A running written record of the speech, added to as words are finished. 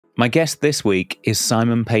My guest this week is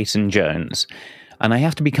Simon Peyton Jones. And I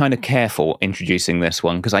have to be kind of careful introducing this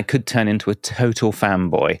one because I could turn into a total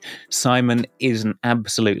fanboy. Simon is an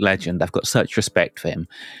absolute legend. I've got such respect for him.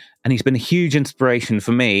 And he's been a huge inspiration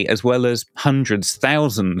for me, as well as hundreds,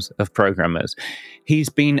 thousands of programmers. He's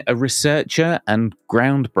been a researcher and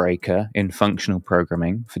groundbreaker in functional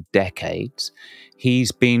programming for decades.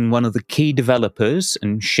 He's been one of the key developers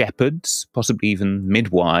and shepherds, possibly even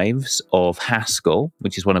midwives, of Haskell,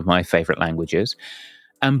 which is one of my favorite languages.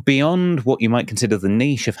 And beyond what you might consider the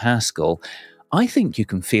niche of Haskell, I think you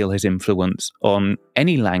can feel his influence on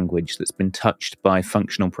any language that's been touched by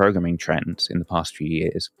functional programming trends in the past few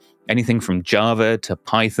years. Anything from Java to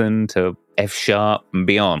Python to F# and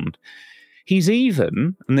beyond. He's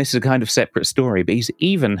even, and this is a kind of separate story, but he's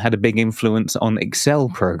even had a big influence on Excel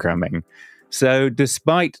programming. So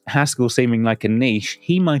despite Haskell seeming like a niche,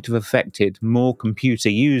 he might have affected more computer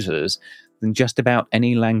users than just about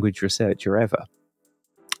any language researcher ever.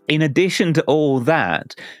 In addition to all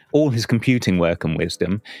that, all his computing work and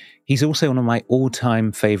wisdom, he's also one of my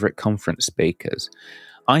all-time favourite conference speakers.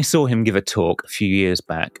 I saw him give a talk a few years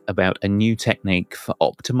back about a new technique for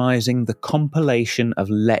optimising the compilation of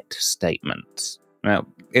let statements. Now,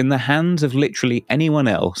 in the hands of literally anyone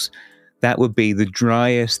else, that would be the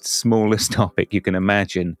driest, smallest topic you can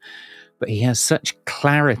imagine. But he has such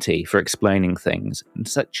clarity for explaining things and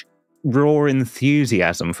such raw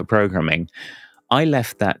enthusiasm for programming. I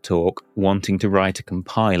left that talk wanting to write a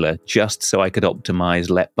compiler just so I could optimize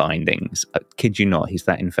let bindings. I kid you not, he's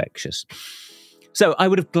that infectious. So I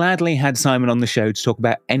would have gladly had Simon on the show to talk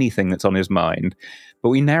about anything that's on his mind, but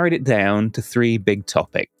we narrowed it down to three big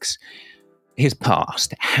topics. His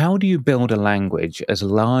past. How do you build a language as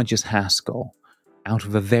large as Haskell out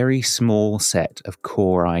of a very small set of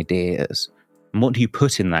core ideas? And what do you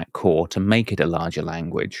put in that core to make it a larger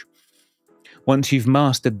language? Once you've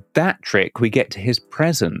mastered that trick, we get to his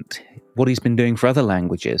present, what he's been doing for other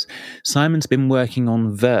languages. Simon's been working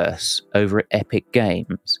on Verse over at Epic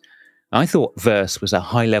Games. I thought Verse was a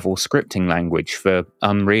high-level scripting language for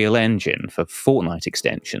Unreal Engine, for Fortnite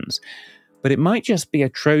extensions. But it might just be a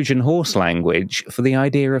Trojan horse language for the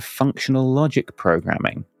idea of functional logic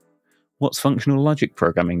programming. What's functional logic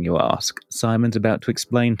programming, you ask? Simon's about to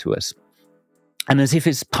explain to us. And as if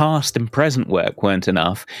his past and present work weren't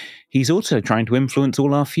enough, he's also trying to influence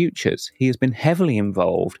all our futures. He has been heavily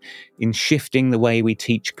involved in shifting the way we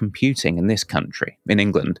teach computing in this country, in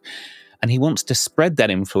England. And he wants to spread that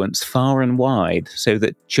influence far and wide so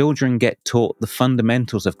that children get taught the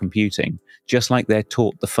fundamentals of computing, just like they're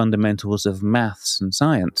taught the fundamentals of maths and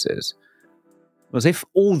sciences. As if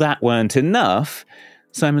all that weren't enough,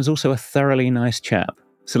 Simon's also a thoroughly nice chap.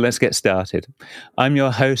 So let's get started. I'm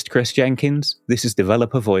your host, Chris Jenkins. This is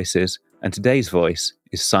Developer Voices, and today's voice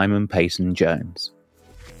is Simon Peyton Jones.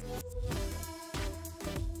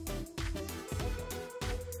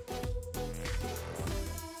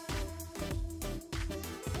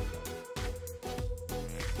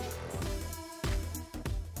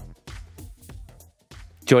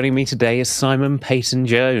 Joining me today is Simon Peyton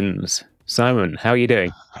Jones. Simon, how are you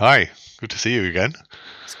doing? Hi, good to see you again.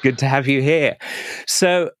 It's good to have you here.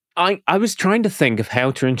 So I was trying to think of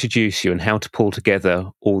how to introduce you and how to pull together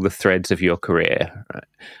all the threads of your career, right?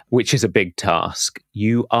 Which is a big task.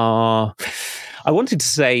 You are, I wanted to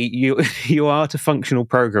say, you are to functional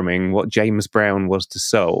programming what James Brown was to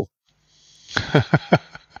soul.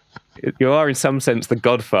 You are, in some sense, the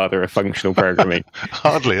godfather of functional programming.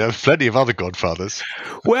 Hardly. There are plenty of other godfathers.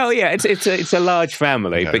 Well, yeah, it's a large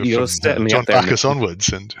family, but you're certainly John Bacchus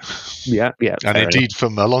onwards, and yeah, and indeed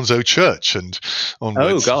from Alonzo Church and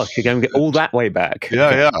onwards. Oh gosh, you're going to get all that way back.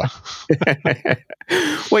 Yeah.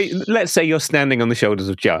 Wait, let's say you're standing on the shoulders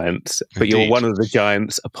of giants, but Indeed. You're one of the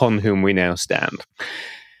giants upon whom we now stand.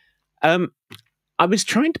 I was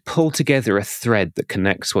trying to pull together a thread that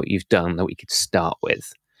connects what you've done that we could start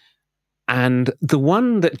with. And the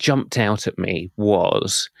one that jumped out at me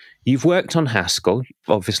was, you've worked on Haskell,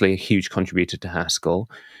 obviously a huge contributor to Haskell.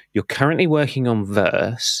 You're currently working on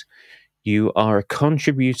Verse. You are a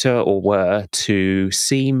contributor, or were, to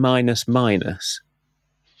C++. And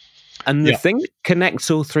the thing that connects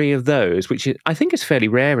all three of those, which I think is fairly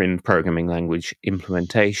rare in programming language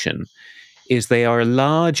implementation, is they are a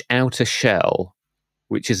large outer shell,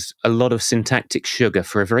 which is a lot of syntactic sugar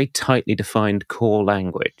for a very tightly defined core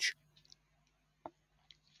language.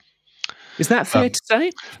 Is that fair to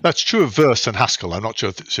say? That's true of Verse and Haskell. I'm not sure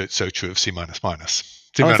it's so true of C++. C++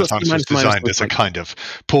 was designed as a kind of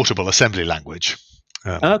portable assembly language.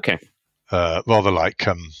 Okay. Rather like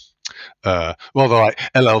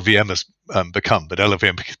LLVM has become, but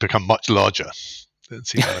LLVM has become much larger than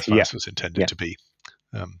C++ was intended to be.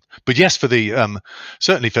 But yes, for the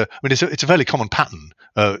certainly for, I mean, it's a fairly common pattern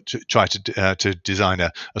to try to design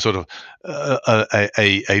a sort of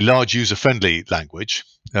a large user-friendly language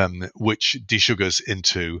which desugars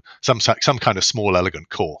into some kind of small, elegant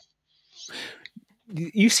core.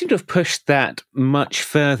 You seem to have pushed that much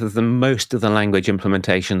further than most of the language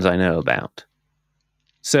implementations I know about.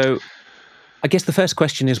 So, I guess the first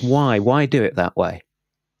question is why? Why do it that way?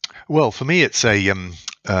 Well, for me, it's a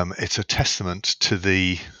testament to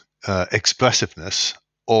the expressiveness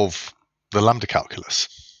of the lambda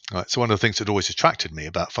calculus. Right? So one of the things that always attracted me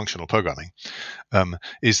about functional programming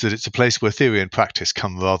is that it's a place where theory and practice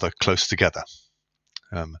come rather close together.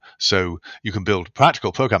 So you can build a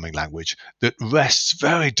practical programming language that rests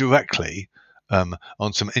very directly on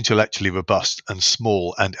some intellectually robust and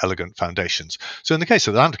small and elegant foundations. So in the case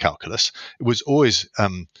of the lambda calculus, it was always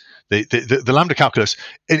the lambda calculus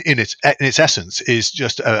in its essence is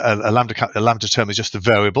just a lambda term is just a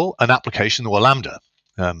variable, an application, or a lambda.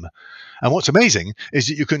 And what's amazing is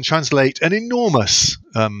that you can translate an enormous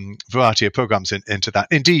variety of programs into that.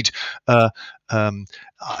 Indeed,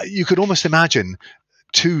 you could almost imagine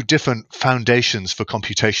two different foundations for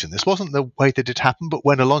computation. This wasn't the way that it happened, but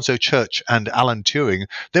when Alonzo Church and Alan Turing,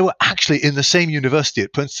 they were actually in the same university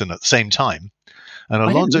at Princeton at the same time. And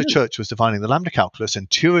Alonzo Church was defining the lambda calculus and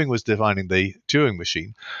Turing was defining the Turing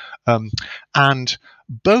machine. And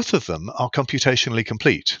both of them are computationally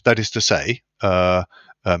complete. That is to say,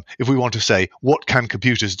 if we want to say, what can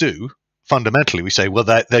computers do? Fundamentally, we say, well,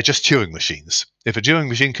 they're just Turing machines. If a Turing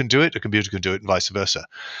machine can do it, a computer can do it, and vice versa.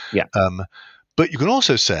 Yeah. But you can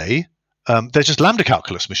also say they're just lambda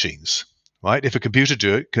calculus machines, right? If a computer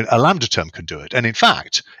do it, a lambda term can do it. And in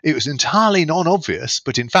fact, it was entirely non-obvious,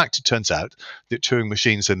 but in fact, it turns out that Turing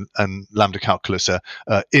machines and lambda calculus are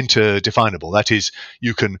interdefinable. That is,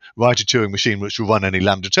 you can write a Turing machine which will run any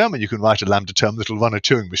lambda term, and you can write a lambda term that will run a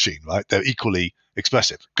Turing machine, right? They're equally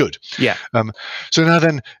expressive. Good. Yeah. So now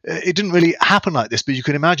then, it didn't really happen like this, but you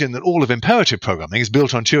can imagine that all of imperative programming is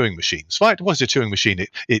built on Turing machines, right? What is a Turing machine?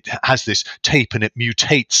 It has this tape and it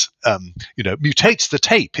mutates, mutates the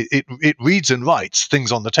tape. It reads and writes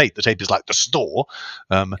things on the tape. The tape is like the store.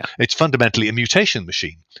 It's fundamentally a mutation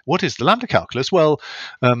machine. What is the lambda calculus? Well,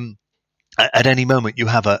 at any moment you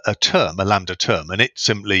have a term, a lambda term, and it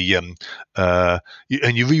simply you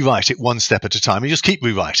rewrite it one step at a time. You just keep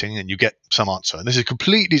rewriting, and you get some answer. And this is a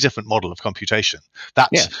completely different model of computation.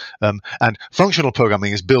 And functional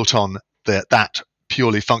programming is built on that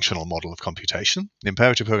purely functional model of computation.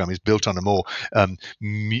 Imperative programming is built on a more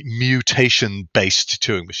mutation-based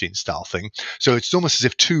Turing machine style thing. So it's almost as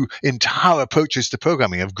if two entire approaches to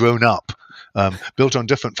programming have grown up, built on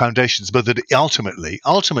different foundations, but that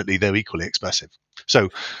ultimately they're equally expressive. So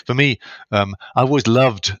for me, I've always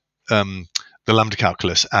loved the lambda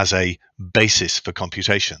calculus as a basis for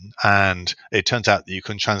computation. And it turns out that you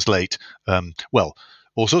can translate,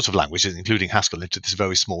 all sorts of languages, including Haskell, into this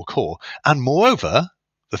very small core. And moreover,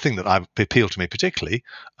 the thing that appealed to me particularly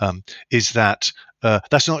is that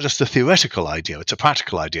that's not just a theoretical idea, it's a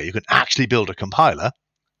practical idea. You can actually build a compiler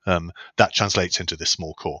that translates into this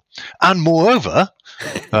small core. And moreover,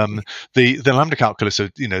 the lambda calculus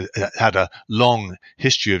had a long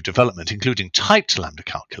history of development, including typed lambda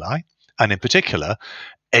calculi, and in particular,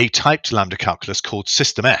 a typed lambda calculus called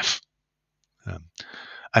System F.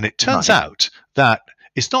 And it turns out that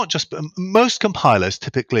it's not just most compilers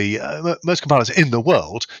in the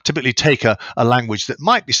world typically take a language that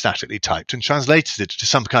might be statically typed and translates it to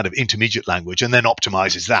some kind of intermediate language and then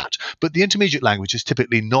optimizes that. But the intermediate language is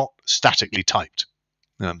typically not statically typed.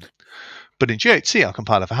 But in GHC, our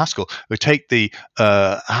compiler for Haskell, we take the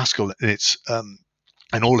Haskell in its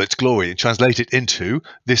and all its glory and translate it into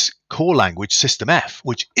this core language, System F,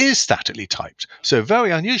 which is statically typed. So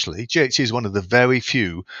very unusually, GHC is one of the very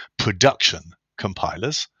few production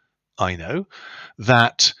compilers I know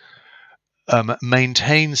that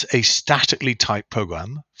maintains a statically typed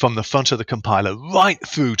program from the front of the compiler right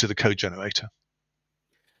through to the code generator.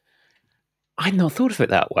 I'd not thought of it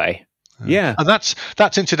that way. Yeah. And that's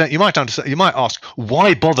incident. You might ask,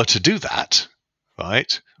 why bother to do that?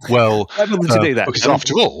 Right. Well, because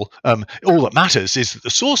after all that matters is that the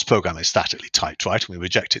source program is statically typed, right? And we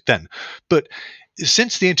reject it then. But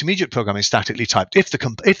since the intermediate program is statically typed, if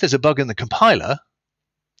there's a bug in the compiler,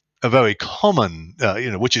 a very common,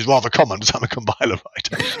 which is rather common because I'm a compiler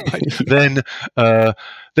writer, right?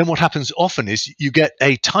 then what happens often is you get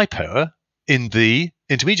a type error in the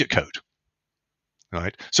intermediate code.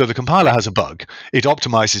 Right. So the compiler has a bug. It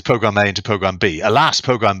optimizes program A into program B. Alas,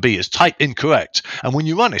 program B is type incorrect. And when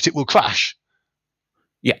you run it, it will crash.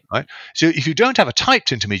 Yeah. Right. So if you don't have a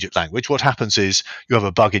typed intermediate language, what happens is you have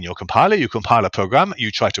a bug in your compiler, you compile a program,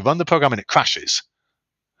 you try to run the program, and it crashes.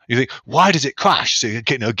 You think, why does it crash? So you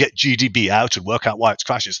get GDB out and work out why it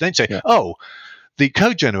crashes. Then say, oh, the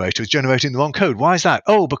code generator is generating the wrong code. Why is that?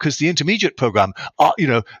 Oh, because the intermediate program,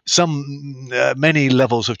 many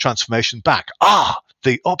levels of transformation back.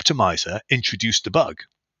 The optimizer introduced the bug.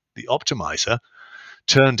 The optimizer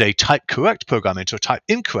turned a type correct program into a type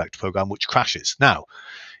incorrect program, which crashes. Now,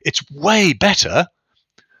 it's way better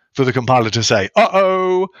for the compiler to say,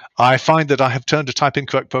 uh-oh, I find that I have turned a type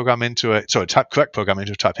correct program into a type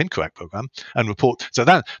incorrect program, and report. So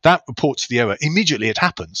that reports the error immediately it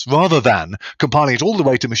happens, rather than compiling it all the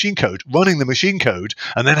way to machine code, running the machine code,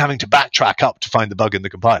 and then having to backtrack up to find the bug in the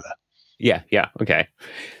compiler. Yeah, okay.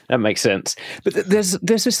 That makes sense. But there's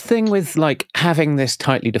this thing with like having this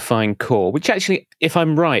tightly defined core, which actually, if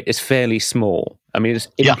I'm right, is fairly small. I mean, it's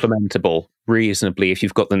implementable reasonably if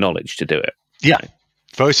you've got the knowledge to do it. Yeah.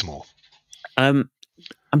 Very small. I'm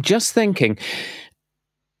just thinking,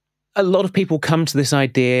 a lot of people come to this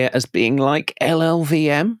idea as being like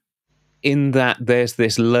LLVM, in that there's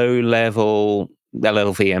this low-level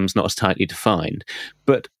LLVM's not as tightly defined.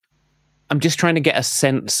 But I'm just trying to get a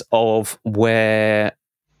sense of where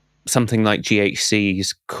something like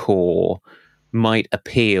GHC's core might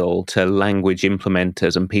appeal to language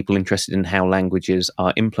implementers and people interested in how languages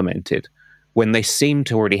are implemented, when they seem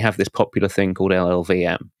to already have this popular thing called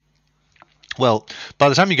LLVM. Well, by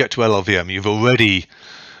the time you get to LLVM, you've already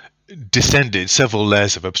descended several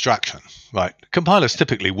layers of abstraction, right? Compilers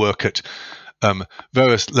typically work at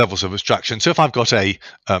various levels of abstraction. So if I've got a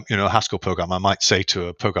Haskell program, I might say to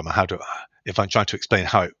a programmer, if I'm trying to explain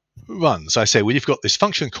how it runs, I say, well, you've got this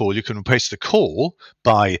function call. You can replace the call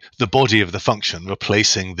by the body of the function,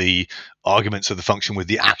 replacing the arguments of the function with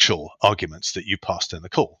the actual arguments that you passed in the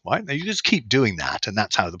call, right? Now you just keep doing that, and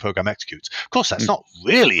that's how the program executes. Of course, that's not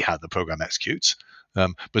really how the program executes.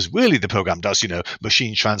 Because really the program does,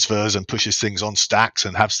 machine transfers and pushes things on stacks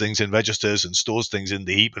and has things in registers and stores things in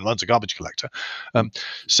the heap and runs a garbage collector.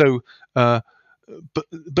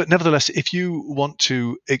 But nevertheless, if you want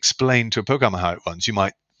to explain to a programmer how it runs, you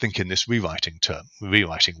might think in this rewriting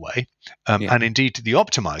way. And indeed, the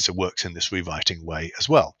optimizer works in this rewriting way as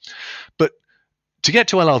well. But to get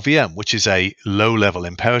to LLVM, which is a low-level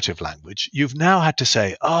imperative language, you've now had to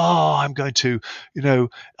say, I'm going to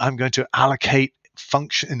allocate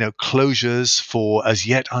function, closures for as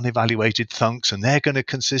yet unevaluated thunks, and they're going to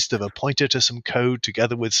consist of a pointer to some code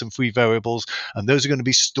together with some free variables, and those are going to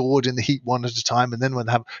be stored in the heap one at a time. And then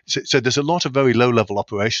so there's a lot of very low-level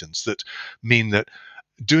operations that mean that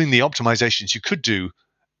doing the optimizations you could do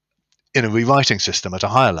in a rewriting system at a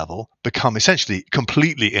higher level become essentially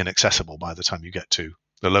completely inaccessible by the time you get to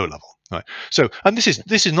the low level, right? So, and this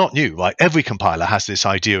is not new, right? Every compiler has this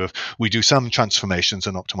idea of we do some transformations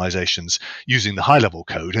and optimizations using the high level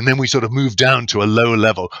code, and then we sort of move down to a lower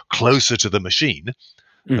level closer to the machine.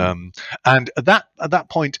 And at that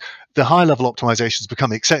point, the high level optimizations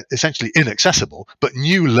become essentially inaccessible, but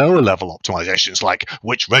new lower level optimizations, like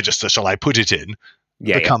which register shall I put it in,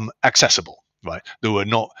 become accessible, right? They were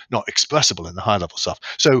not expressible in the high level stuff.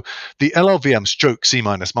 So the LLVM stroke C++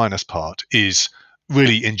 part is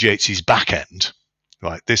really in GHC's back end,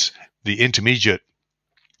 right? The intermediate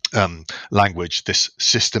language, this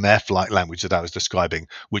system F-like language that I was describing,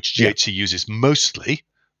 which GHC uses mostly,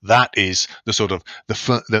 that is the sort of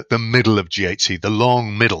the middle of GHC, the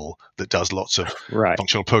long middle that does lots of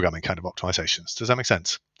functional programming kind of optimizations. Does that make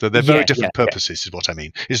sense? So they're very different purposes, is what I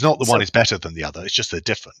mean. It's not one is better than the other. It's just they're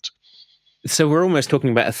different. So we're almost talking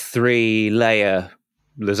about a 3-layer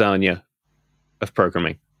lasagna of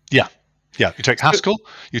programming. Yeah. Yeah, you take Haskell,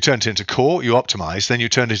 you turn it into core, you optimize, then you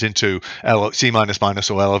turn it into C++ or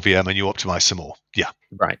LLVM, and you optimize some more. Yeah.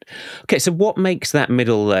 Right. Okay, so what makes that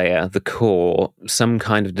middle layer, the core, some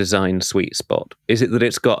kind of design sweet spot? Is it that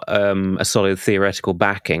it's got a solid theoretical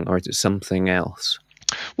backing, or is it something else?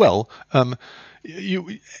 Well,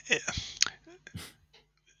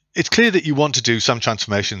 it's clear that you want to do some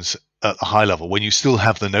transformations at a high level when you still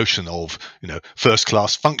have the notion of first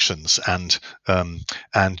class functions and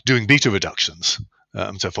doing beta reductions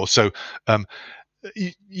and so forth. So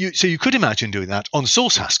you could imagine doing that on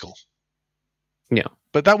source Haskell. Yeah.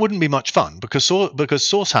 But that wouldn't be much fun because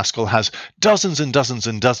source Haskell has dozens and dozens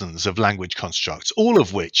and dozens of language constructs, all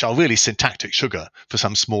of which are really syntactic sugar for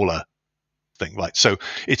some smaller thing, right? So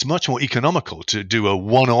it's much more economical to do a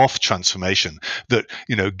one-off transformation that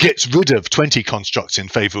gets rid of 20 constructs in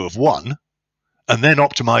favor of one, and then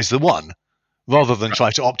optimize the one, rather than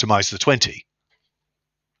try to optimize the 20.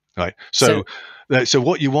 Right. So So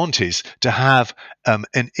what you want is to have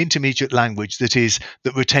an intermediate language that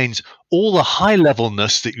retains all the high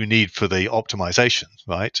levelness that you need for the optimization,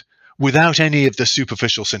 right? Without any of the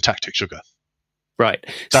superficial syntactic sugar. Right.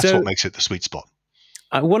 That's what makes it the sweet spot.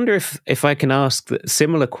 I wonder if I can ask the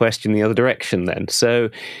similar question the other direction then. So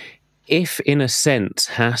if, in a sense,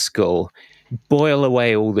 Haskell boil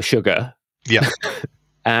away all the sugar, yeah,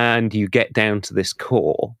 and you get down to this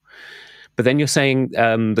core, but then you're saying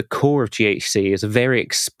the core of GHC is a very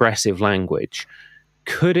expressive language.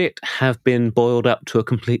 Could it have been boiled up to a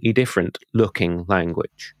completely different looking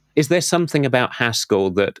language? Is there something about Haskell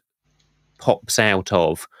that pops out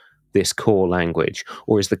of this core language,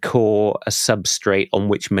 or is the core a substrate on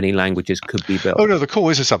which many languages could be built? Oh no, the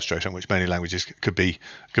core is a substrate on which many languages could be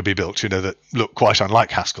built. That look quite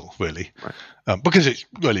unlike Haskell, really, right. Because it's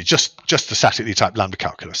really just the statically typed lambda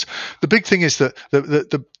calculus. The big thing is that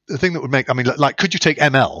the thing that would make, like, could you take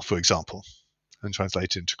ML, for example, and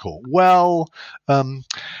translate it into core? Well,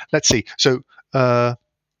 let's see. So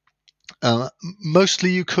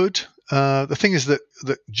mostly you could. The thing is that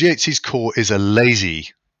GHC's core is a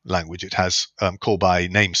lazy language. It has call by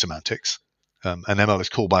name semantics, and ML is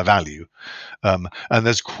call by value. And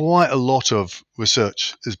there's quite a lot of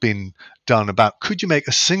research has been done about, could you make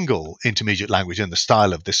a single intermediate language in the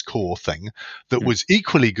style of this core thing that was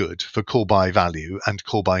equally good for call by value and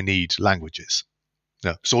call by need languages?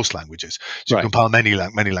 No, source languages. So you compile many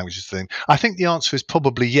languages to the thing. I think the answer is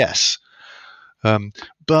probably yes.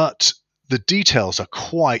 But the details are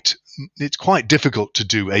it's quite difficult to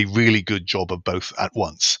do a really good job of both at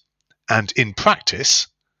once. And in practice,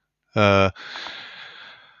 they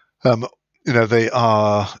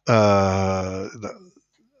are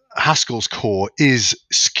Haskell's core is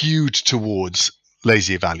skewed towards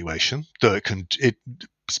lazy evaluation, though it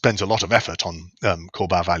spends a lot of effort on call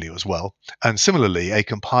by value as well. And similarly, a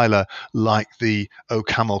compiler like the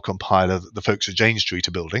OCaml compiler that the folks at Jane Street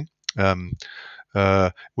are building,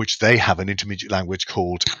 which they have an intermediate language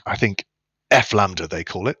called, I think, F lambda, they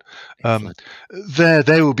call it.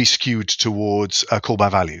 They will be skewed towards call by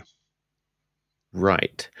value.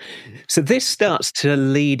 Right. So this starts to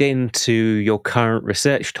lead into your current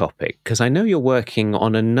research topic, because I know you're working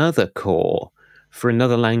on another core for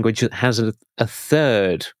another language that has a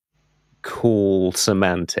third call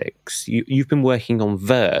semantics. You've been working on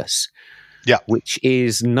Verse, which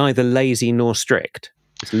is neither lazy nor strict.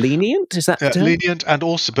 It's lenient, is that the term? Lenient, and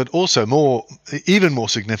also even more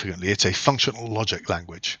significantly, it's a functional logic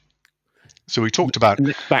language. So we talked about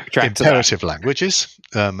imperative languages,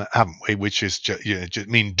 haven't we? Which is just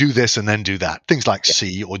mean do this and then do that. Things like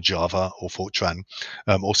C or Java or Fortran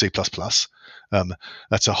or C++.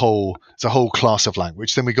 That's a whole class of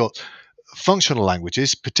language. Then we got functional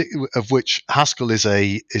languages, of which Haskell is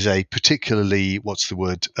a particularly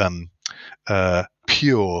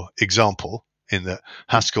pure example. In that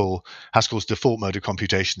Haskell's default mode of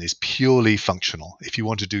computation is purely functional. If you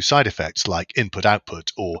want to do side effects like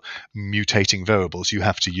input-output or mutating variables, you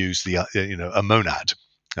have to use a monad,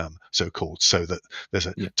 so-called, so that there's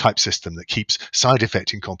a type system that keeps side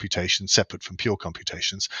effecting computations separate from pure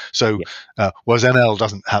computations. So whereas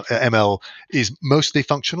ML is mostly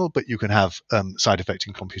functional, but you can have side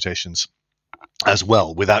effecting computations as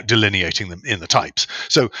well without delineating them in the types.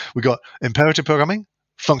 So we got imperative programming,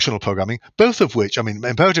 functional programming, both of which,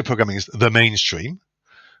 imperative programming is the mainstream.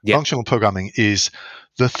 Yep. Functional programming is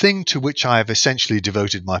the thing to which I have essentially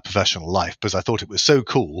devoted my professional life, because I thought it was so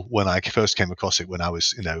cool when I first came across it when I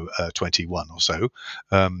was 21 or so,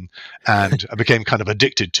 and I became kind of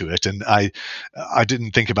addicted to it. And I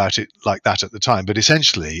didn't think about it like that at the time, but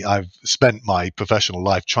essentially I've spent my professional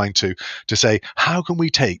life trying to say, how can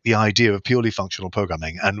we take the idea of purely functional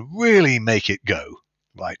programming and really make it go?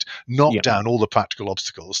 Right, knock down all the practical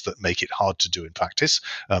obstacles that make it hard to do in practice,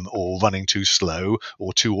 or running too slow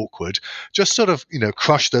or too awkward. Just sort of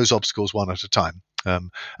crush those obstacles one at a time.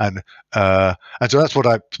 And so that's what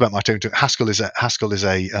I spent my time doing. Haskell is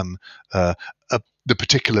the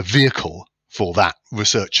particular vehicle for that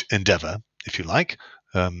research endeavor, if you like.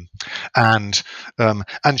 And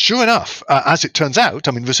sure enough, as it turns out,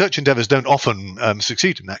 research endeavors don't often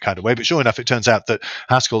succeed in that kind of way. But sure enough, it turns out that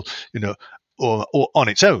Haskell, or on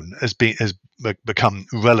its own has become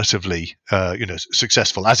relatively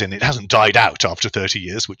successful, as in it hasn't died out after 30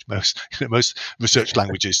 years, which most research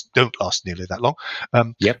languages don't last nearly that long.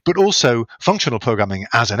 But also functional programming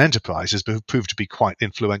as an enterprise has proved to be quite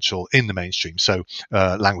influential in the mainstream. So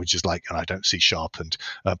languages like, and I don't see C# and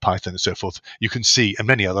Python and so forth, you can see, and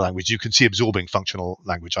many other languages, you can see absorbing functional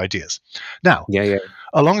language ideas. Now,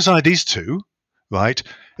 alongside these two, right,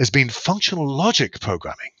 has been functional logic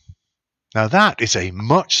programming. Now that is a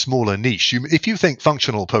much smaller niche. If you think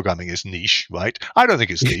functional programming is niche, right? I don't think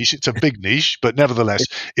it's niche. It's a big niche, but nevertheless,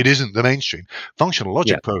 it isn't the mainstream. Functional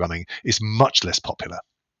logic programming is much less popular.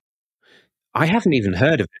 I haven't even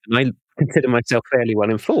heard of it, and I consider myself fairly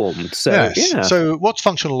well informed. So, yes. yeah. So what's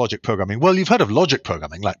functional logic programming? Well, you've heard of logic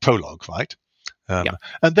programming, like Prolog, right?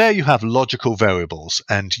 And there you have logical variables,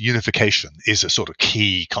 and unification is a sort of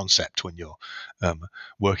key concept when you're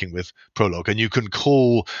working with Prolog. And you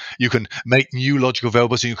can make new logical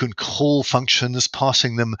variables, and you can call functions,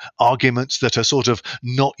 passing them arguments that are sort of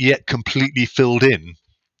not yet completely filled in.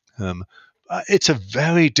 It's a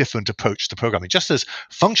very different approach to programming. Just as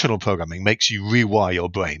functional programming makes you rewire your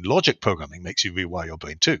brain, logic programming makes you rewire your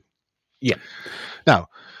brain too. Yeah. Now,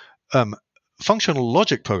 functional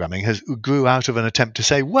logic programming grew out of an attempt to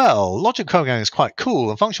say, well, logic programming is quite cool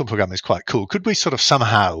and functional programming is quite cool. Could we sort of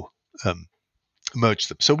somehow merge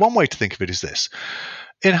them? So one way to think of it is this.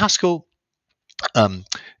 In Haskell,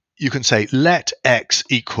 you can say let x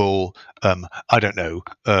equal, I don't know,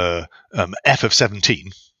 f of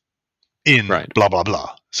 17 in blah, blah,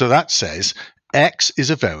 blah. So that says x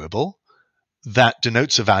is a variable that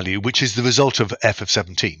denotes a value which is the result of f of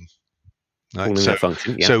 17. Right? So,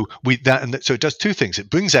 function, so it does two things. It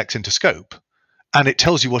brings x into scope, and it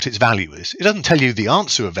tells you what its value is. It doesn't tell you the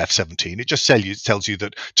answer of f17. It just tells you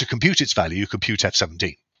that to compute its value, you compute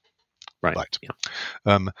f17. Right.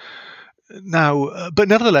 Yeah. Now, but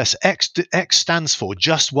nevertheless, x stands for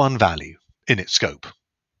just one value in its scope.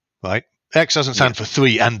 Right? X doesn't stand for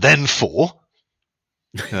 3 and then 4.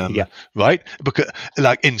 Right? Because,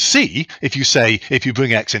 like in C, if you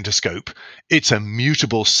bring x into scope, it's a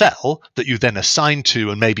mutable cell that you then assign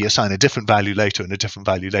to and maybe assign a different value later and a different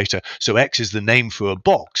value later. So x is the name for a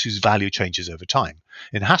box whose value changes over time.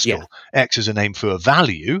 In Haskell, x is a name for a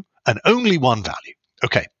value and only one value.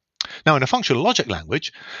 Okay. Now, in a functional logic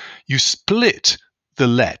language, you split the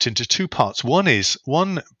let into two parts.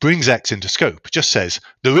 One brings x into scope, just says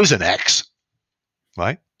there is an x,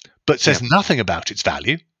 right? But says nothing about its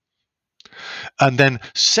value. And then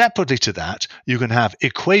separately to that, you can have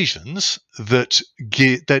equations that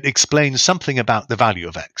explain something about the value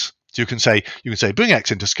of x. So you can say bring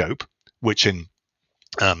x into scope, which in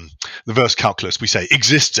the verse calculus we say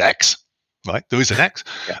exists x, right? There is an x.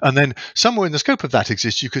 And then somewhere in the scope of that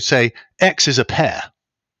exists, you could say x is a pair.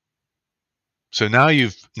 So now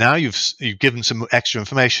you've given some extra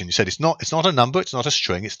information. You said it's not a number, it's not a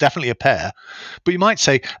string, it's definitely a pair. But you might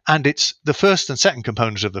say, and it's the first and second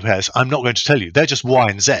component of the pairs. I'm not going to tell you. They're just y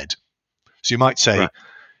and z. So you might say,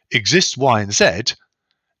 exists y and z,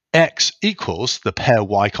 x equals the pair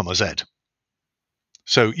y comma z.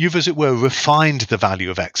 So you've, as it were, refined the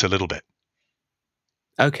value of x a little bit.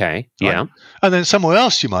 Okay. Yeah. Right? And then somewhere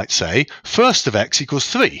else you might say, first of x equals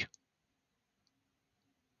 3.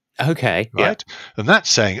 Okay. Right. Yeah. And that's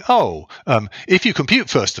saying, if you compute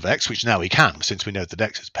first of x, which now we can, since we know that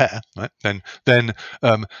x is pair, right? Then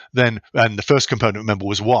and the first component, remember,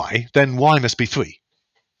 was y. Then y must be 3.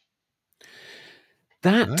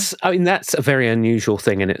 That's a very unusual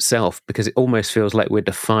thing in itself, because it almost feels like we're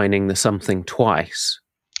defining the something twice.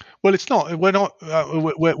 Well, it's not. We're not.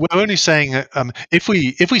 We're only saying if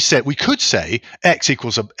we said, we could say x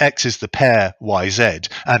equals x is the pair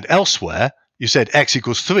yz, and elsewhere you said x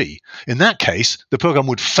equals 3. In that case, the program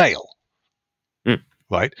would fail,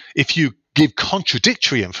 right? If you give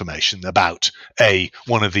contradictory information about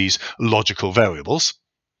one of these logical variables,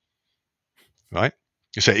 right?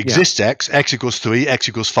 You say exists x equals 3, x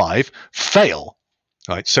equals 5, fail,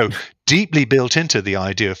 right? So deeply built into the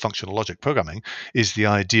idea of functional logic programming is the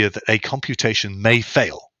idea that a computation may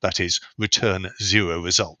fail, that is, return 0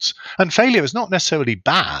 results. And failure is not necessarily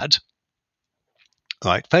bad.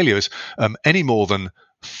 Right, failure is any more than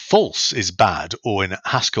false is bad, or in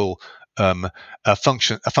Haskell, a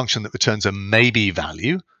function that returns a maybe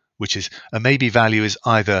value, which is a maybe value is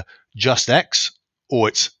either just x or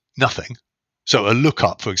it's nothing. So a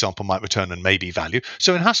lookup, for example, might return a maybe value.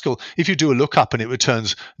 So in Haskell, if you do a lookup and it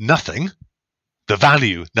returns nothing, the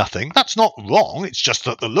value nothing, that's not wrong. It's just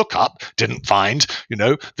that the lookup didn't find,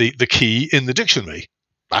 the key in the dictionary.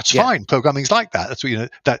 That's fine. Programming's like that. That's what,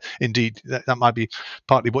 that indeed that might be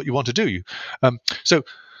partly what you want to do. So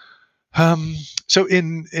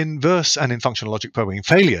in Verse and in functional logic programming,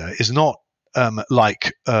 failure is not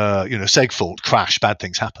like segfault, crash, bad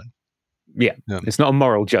things happen. Yeah, it's not a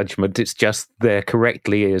moral judgment. It's just there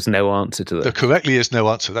correctly is no answer to that. There correctly is no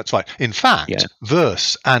answer. That's right. In fact,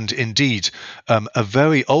 Verse and indeed a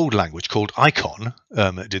very old language called Icon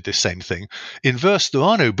did this same thing. In Verse, there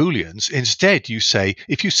are no booleans. Instead,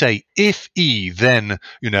 if you say if e then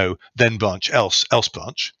then branch else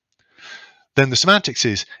branch, then the semantics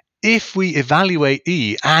is if we evaluate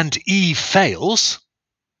E and E fails,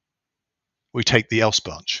 we take the else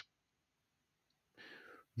branch.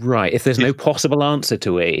 Right. If there's no possible answer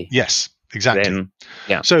to E. Yes, exactly. Then,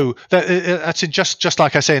 yeah. So that's just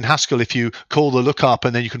like I say in Haskell, if you call the lookup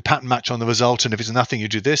and then you can pattern match on the result, and if it's nothing, you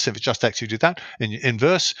do this. If it's just X, you do that. In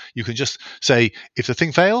Verse, you can just say, if the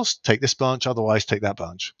thing fails, take this branch, otherwise take that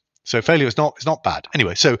branch. So failure is not bad.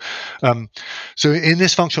 Anyway, so in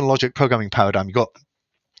this functional logic programming paradigm, you've got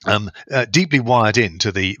deeply wired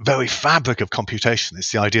into the very fabric of computation is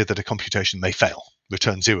the idea that a computation may fail,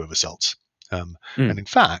 return 0 results. And in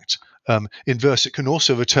fact, in Verse, it can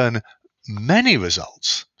also return many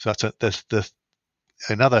results. So that's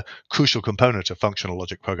another crucial component of functional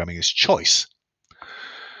logic programming is choice.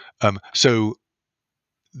 So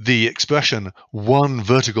the expression 1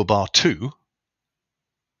 vertical bar 2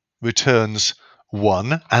 returns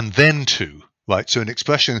 1 and then 2. Right, so an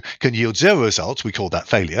expression can yield 0 results, we call that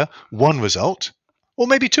failure, 1 result, or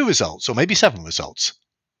maybe 2 results, or maybe 7 results.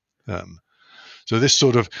 So this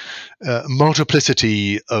sort of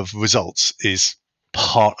multiplicity of results is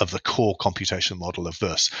part of the core computation model of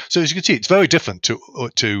Verse. So as you can see, it's very different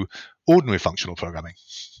to ordinary functional programming.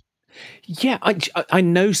 Yeah, I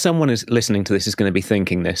know someone is listening to this is going to be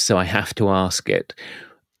thinking this, so I have to ask it.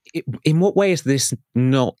 In what way is this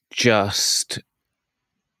not just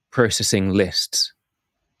processing lists?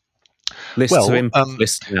 Lists are inputs,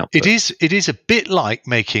 lists are outputs. It is a bit like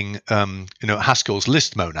making Haskell's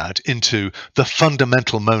list monad into the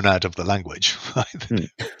fundamental monad of the language.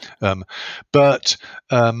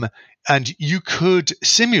 And you could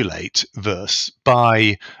simulate Verse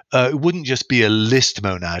by it wouldn't just be a list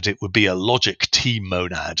monad, it would be a logic T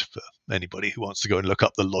monad for anybody who wants to go and look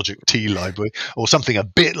up the logic T library or something a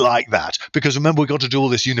bit like that. Because remember, we've got to do all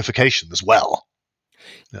this unification as well.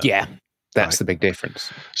 Yeah, that's the big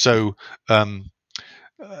difference. So,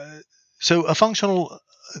 so a functional,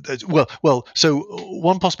 so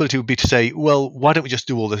one possibility would be to say, well, why don't we just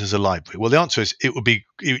do all this as a library? Well, the answer is it would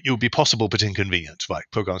be possible but inconvenient. Right,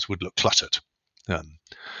 programs would look cluttered.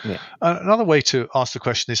 Another way to ask the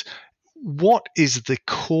question is, what is the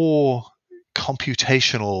core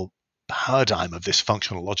computational paradigm of this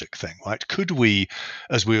functional logic thing, right? Could we,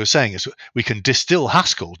 as we were saying, is we can distill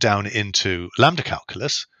Haskell down into lambda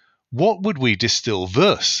calculus. What would we distill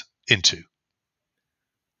Verse into?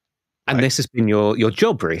 And this has been your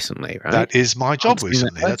job recently, right? That is my job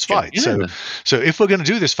recently. That's right. Yeah. So if we're going to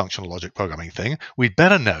do this functional logic programming thing, we'd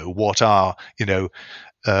better know what our,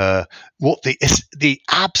 what the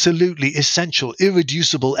absolutely essential,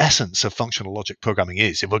 irreducible essence of functional logic programming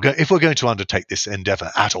is. If we're going to undertake this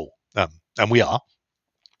endeavor at all, and we are.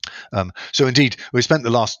 So indeed, we spent the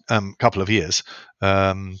last couple of years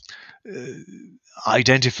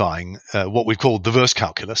identifying what we've called the Verse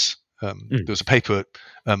calculus. There was a paper at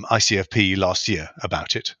ICFP last year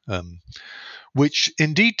about it, which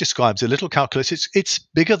indeed describes a little calculus. It's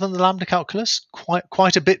bigger than the lambda calculus,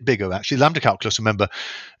 quite a bit bigger actually. Lambda calculus, remember,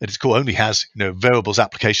 at its core only has variables,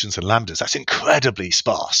 applications, and lambdas. That's incredibly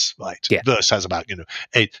sparse, right? Yeah. Verse has about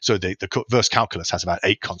 8. So the Verse calculus has about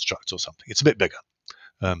 8 constructs or something. It's a bit bigger.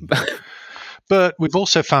 But we've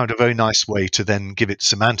also found a very nice way to then give it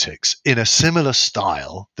semantics in a similar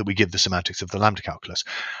style that we give the semantics of the lambda calculus.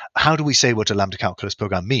 How do we say what a lambda calculus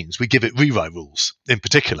program means? We give it rewrite rules, in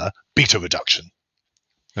particular, beta reduction.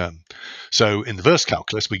 So in the Verse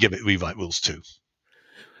calculus, we give it rewrite rules too.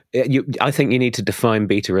 I think you need to define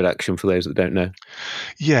beta reduction for those that don't know.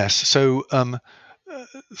 Yes. So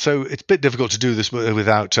it's a bit difficult to do this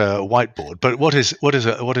without a whiteboard. But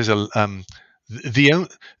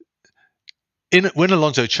when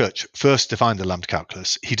Alonzo Church first defined the lambda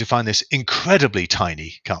calculus, he defined this incredibly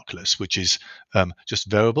tiny calculus, which is just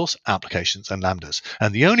variables, applications, and lambdas.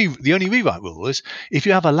 And the only rewrite rule is if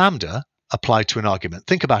you have a lambda applied to an argument,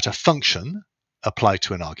 think about a function applied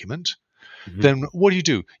to an argument. Then what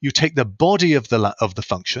do? You take the body of the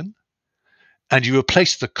function, and you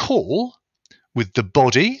replace the call with the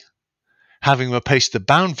body, having replaced the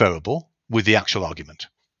bound variable with the actual argument.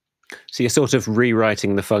 So you're sort of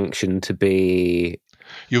rewriting the function to be...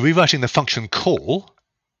 You're rewriting the function call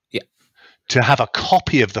to have a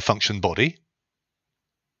copy of the function body.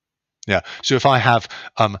 Yeah. So if I have,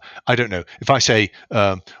 I don't know, if I say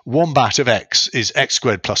wombat of x is x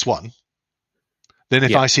squared plus 1, then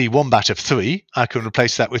if I see wombat of 3, I can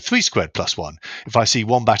replace that with 3 squared plus 1. If I see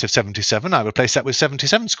wombat of 77, I replace that with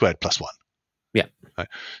 77 squared plus 1. Yeah. Right.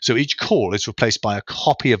 So each call is replaced by a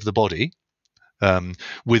copy of the body,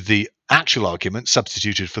 with the actual argument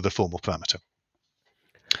substituted for the formal parameter.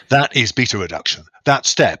 That is beta reduction. That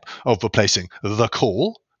step of replacing the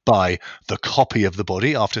call by the copy of the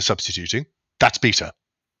body after substituting, that's beta.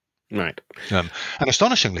 Right. And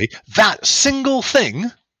astonishingly, that single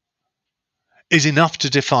thing is enough to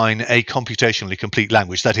define a computationally complete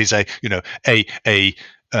language. That is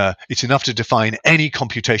it's enough to define any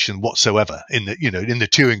computation whatsoever in the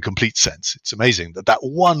Turing complete sense. It's amazing that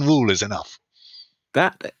one rule is enough.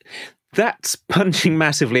 That's punching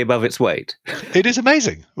massively above its weight. It is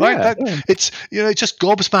amazing, right? It's just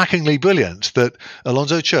gobsmackingly brilliant that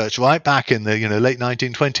Alonzo Church, right back in the late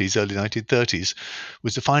 1920s, early 1930s,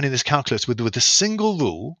 was defining this calculus with a single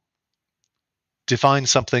rule. Define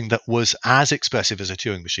something that was as expressive as a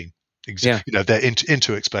Turing machine. They're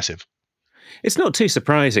into expressive. It's not too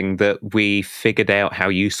surprising that we figured out how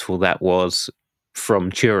useful that was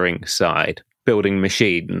from Turing's side, building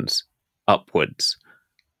machines upwards.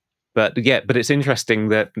 But it's interesting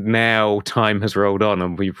that now time has rolled on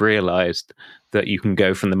and we've realized that you can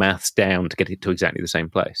go from the maths down to get it to exactly the same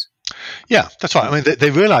place. Yeah, that's right. I mean,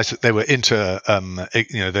 they realized that they were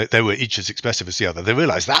they were each as expressive as the other. They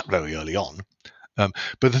realized that very early on.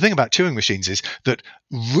 But the thing about Turing machines is that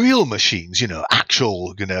real machines,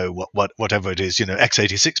 actual, whatever it is,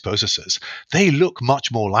 x86 processors, they look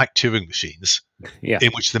much more like Turing machines,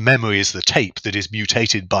 in which the memory is the tape that is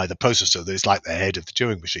mutated by the processor that is like the head of the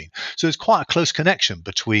Turing machine. So there's quite a close connection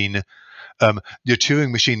between the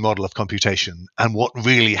Turing machine model of computation and what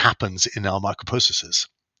really happens in our microprocessors.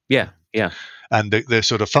 Yeah. And the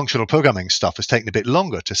sort of functional programming stuff has taken a bit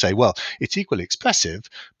longer to say, well, it's equally expressive,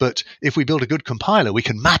 but if we build a good compiler, we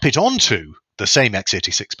can map it onto the same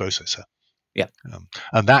x86 processor. Yeah.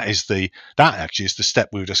 And that actually is the step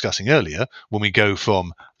we were discussing earlier when we go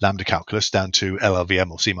from lambda calculus down to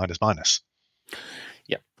LLVM or C++.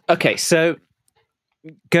 Yeah. Okay, so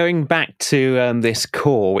going back to this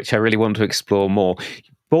core, which I really want to explore more,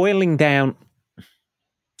 boiling down...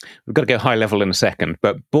 We've got to go high level in a second,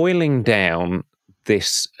 but boiling down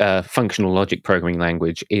this functional logic programming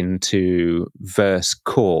language into Verse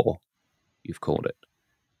core, you've called it.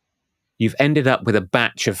 You've ended up with a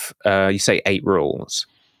batch of, you say 8 rules.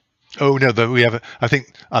 Oh, no, we have,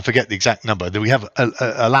 I forget the exact number. We have,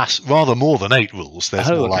 alas, rather more than 8 rules. There's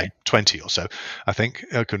like 20 or so, I think.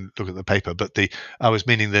 I can look at the paper, but I was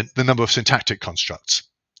meaning the number of syntactic constructs.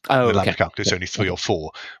 Oh, the lambda calculus only 3 or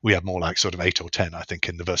 4. We have more like sort of 8 or 10, I think,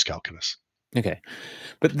 in the Verse calculus. Okay,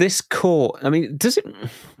 but this core, I mean, does it?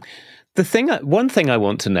 One thing I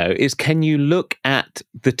want to know is, can you look at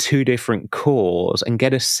the 2 different cores and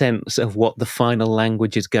get a sense of what the final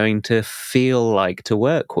language is going to feel like to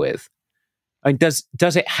work with? I mean, does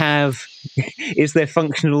it have? Is there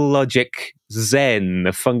functional logic Zen,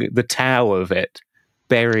 the Tao of it,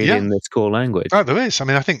 buried in this core language? Oh, there is. I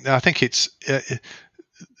mean, I think it's.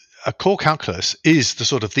 A core calculus is the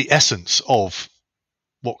sort of the essence of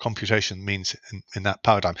what computation means in that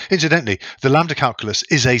paradigm. Incidentally, the lambda calculus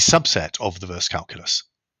is a subset of the Verse calculus.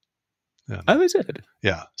 Oh, is it?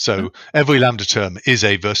 Yeah. So every lambda term is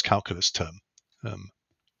a Verse calculus term.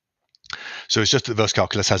 So it's just that the Verse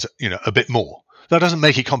calculus has a bit more. That doesn't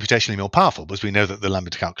make it computationally more powerful, because we know that the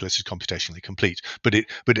lambda calculus is computationally complete. But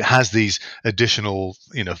it has these additional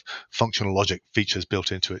functional logic features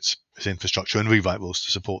built into its infrastructure and rewrite rules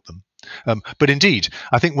to support them. But indeed,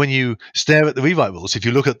 I think when you stare at the rewrite rules, if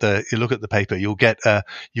you look at the paper, you'll get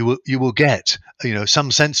you will get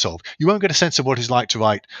some sense of. You won't get a sense of what it's like to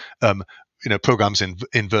write programs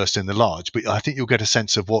in Verse in the large, but I think you'll get a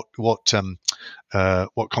sense of what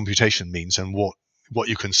computation means and what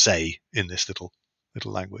you can say in this little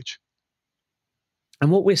language.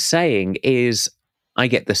 And what we're saying is, I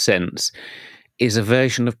get the sense, is a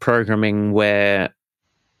version of programming where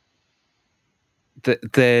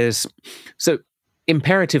there's... So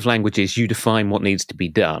imperative languages, you define what needs to be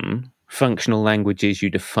done. Functional languages, you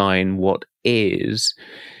define what is.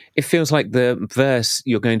 It feels like the Verse,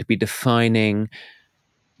 you're going to be defining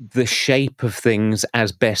the shape of things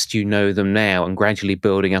as best you know them now and gradually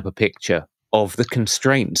building up a picture of the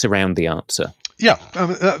constraints around the answer. Yeah,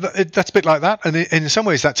 that's a bit like that, and in some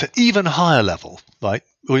ways that's an even higher level, right?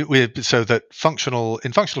 So that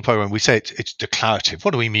in functional programming we say it's declarative. What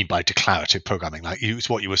do we mean by declarative programming? Like it's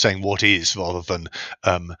what you were saying, what is, rather than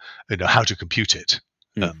how to compute it.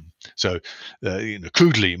 So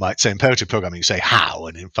crudely you might say imperative programming, you say how,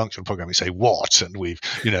 and in functional programming you say what, and we've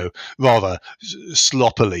rather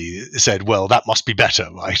sloppily said, well, that must be better,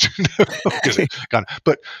 right?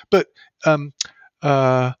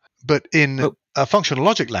 But in a functional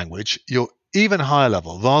logic language, you're even higher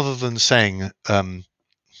level. Rather than saying,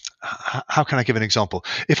 how can I give an example?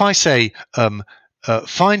 If I say,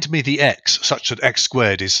 find me the x such that x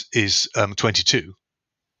squared is 22,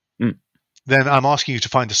 then I'm asking you to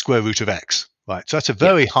find the square root of x, right? So that's a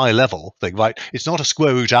very high level thing, right? It's not a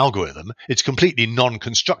square root algorithm. It's completely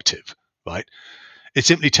non-constructive, right? It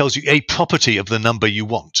simply tells you a property of the number you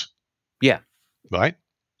want. Yeah. Right?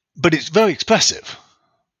 But it's very expressive.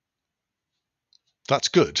 That's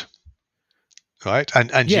good. Right?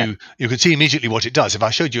 And you can see immediately what it does. If I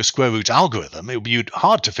showed you a square root algorithm, it would be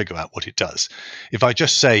hard to figure out what it does. If I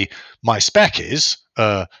just say my spec is,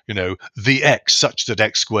 the x such that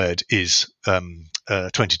x squared is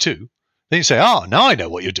 22, then you say, now I know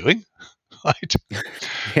what you're doing. Right?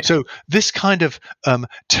 Yeah. So this kind of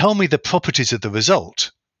tell me the properties of the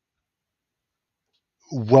result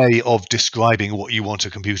way of describing what you want a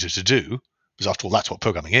computer to do, because after all, that's what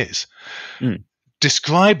programming is.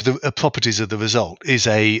 Describe the properties of the result is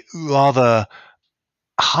a rather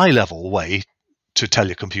high-level way to tell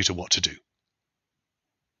your computer what to do,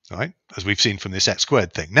 right? As we've seen from this x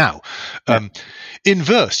squared thing. Now, in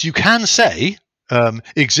Verse, you can say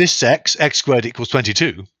exists x squared equals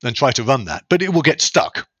 22, and try to run that, but it will get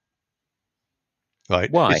stuck.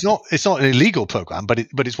 Right? Why? It's not an illegal program, but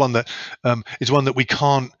it's one that we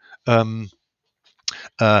can't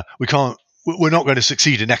we're not going to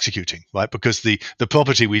succeed in executing, right? Because the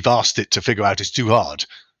property we've asked it to figure out is too hard.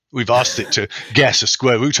 We've asked it to guess a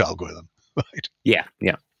square root algorithm, right? Yeah.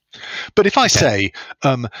 But if I say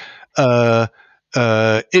an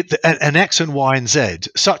x and y and z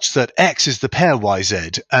such that x is the pair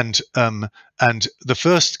yz and the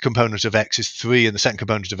first component of x is 3 and the second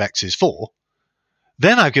component of x is 4,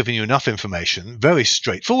 then I've given you enough information very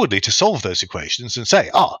straightforwardly to solve those equations and say,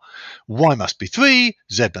 y must be 3,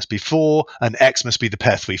 z must be 4, and x must be the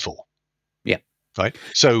pair 3, 4. Yeah. Right.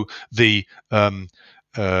 So the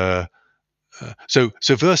so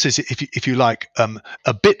Verse is, if you like,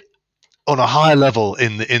 a bit on a higher level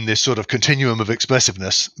in this sort of continuum of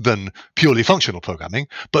expressiveness than purely functional programming,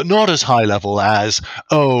 but not as high level as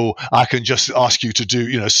I can just ask you to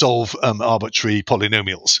do solve arbitrary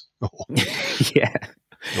polynomials. Yeah.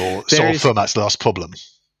 Or solve Fermat's last problem.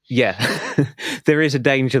 Yeah. There is a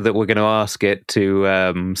danger that we're going to ask it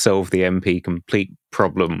to solve the MP complete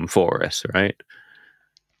problem for us, right?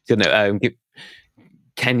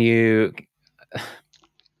 Can you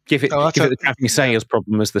give it the trapping sales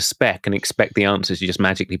problem as the spec and expect the answers to just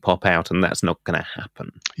magically pop out, and that's not going to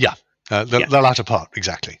happen. Yeah. The latter part,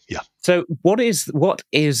 exactly. Yeah. So what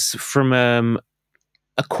is from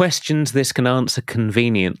a questions this can answer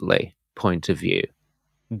conveniently point of view,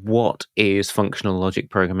 what is functional logic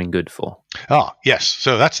programming good for? Yes.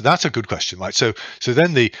 So that's a good question, right? So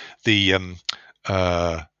then we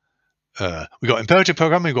got imperative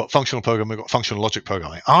programming, we've got functional programming, we've got functional logic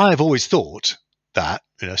programming. I've always thought that,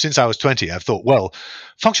 since I was 20, I've thought, well,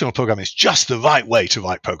 functional programming is just the right way to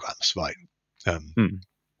write programs, right?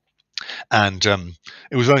 And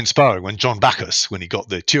it was very inspiring when John Backus, when he got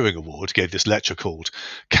the Turing Award, gave this lecture called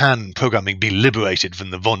 "Can Programming Be Liberated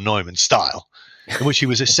from the von Neumann Style?" in which he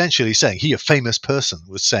was essentially saying, a famous person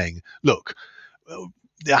was saying, look,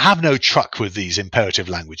 have no truck with these imperative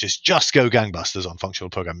languages, just go gangbusters on functional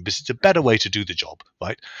programming, because it's a better way to do the job,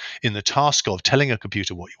 right? In the task of telling a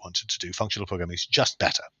computer what you want it to do, functional programming is just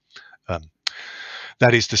better.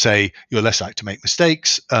 That is to say, you're less likely to make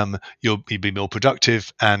mistakes, you'll be more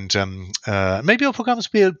productive, and maybe our programs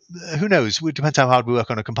will be, who knows, it depends how hard we work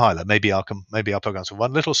on a compiler. Maybe our programs will run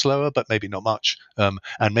a little slower, but maybe not much, and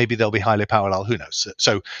maybe they'll be highly parallel, who knows.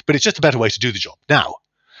 But it's just a better way to do the job. Now,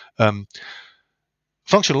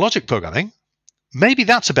 functional logic programming, maybe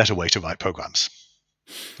that's a better way to write programs.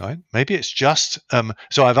 Right? Maybe it's just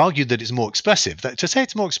so I've argued that it's more expressive. That to say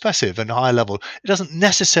it's more expressive and higher level, it doesn't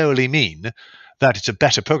necessarily mean that it's a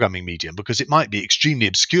better programming medium, because it might be extremely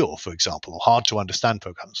obscure, for example, or hard to understand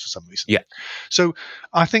programs for some reason. Yeah. So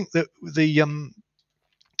I think that the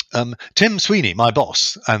Tim Sweeney, my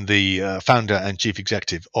boss and the founder and chief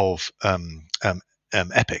executive of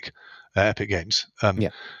Epic Games,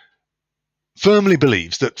 firmly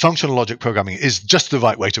believes that functional logic programming is just the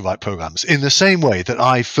right way to write programs, in the same way that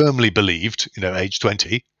I firmly believed, age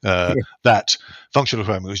 20, that functional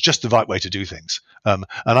programming was just the right way to do things. And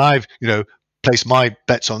I've, placed my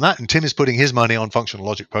bets on that, and Tim is putting his money on functional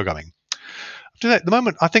logic programming. At the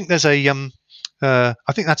moment, I think there's the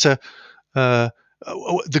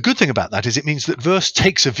good thing about that is it means that Verse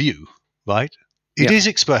takes a view, right? It is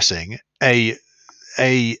expressing a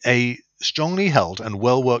strongly held and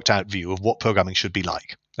well worked out view of what programming should be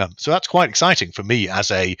like. So that's quite exciting for me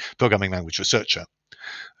as a programming language researcher.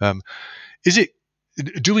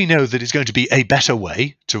 Do we know that it's going to be a better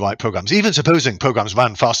way to write programs, even supposing programs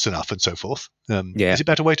ran fast enough and so forth? Is it a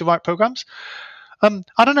better way to write programs? I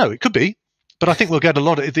don't know. It could be, but I think we'll get a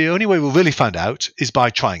lot of it. The only way we'll really find out is by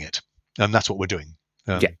trying it, and that's what we're doing.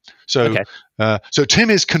 Yeah. So Okay. so Tim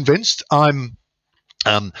is convinced. I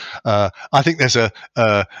think there's a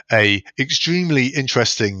extremely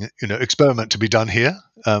interesting experiment to be done here,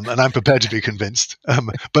 and I'm prepared to be convinced.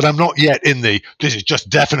 But I'm not yet in the this is just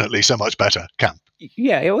definitely so much better camp.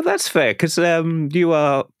 Yeah, well, that's fair, because you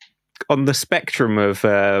are on the spectrum of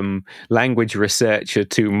language researcher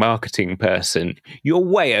to marketing person. You're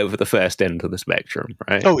way over the first end of the spectrum,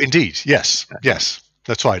 right? Oh, indeed. Yes. Yes.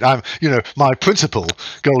 That's right. My principal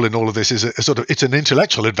goal in all of this is it's an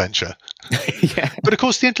intellectual adventure. Yeah. But of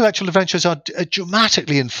course, the intellectual adventures are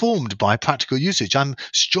dramatically informed by practical usage. I'm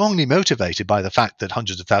strongly motivated by the fact that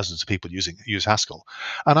hundreds of thousands of people use Haskell,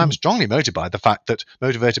 and I'm strongly motivated by the fact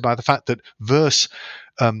that Verse,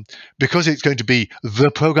 because it's going to be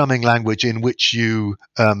the programming language in which you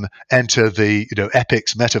enter the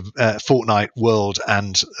Epic's Fortnite world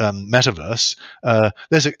and metaverse.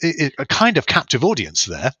 There's a kind of captive audience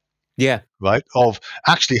there. Yeah. Right, of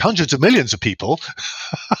actually hundreds of millions of people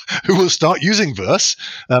who will start using Verse,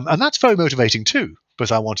 and that's very motivating too.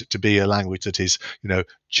 But I want it to be a language that is,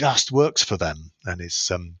 just works for them and is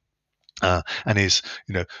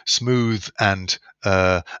smooth and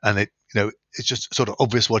it it's just sort of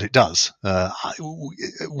obvious what it does.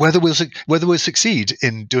 Whether we'll succeed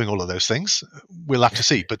in doing all of those things, we'll have to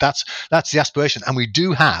see. But that's the aspiration, and we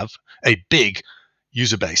do have a big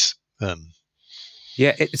user base.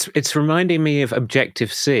 Yeah, it's reminding me of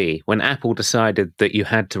Objective-C. When Apple decided that you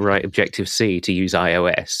had to write Objective-C to use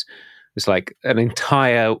iOS, it's like an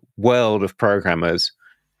entire world of programmers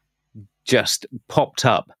just popped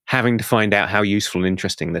up having to find out how useful and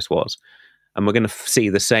interesting this was. And we're going to see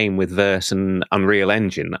the same with Verse and Unreal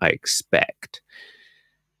Engine, I expect.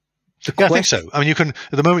 I think so. I mean, at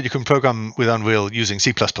the moment you can program with Unreal using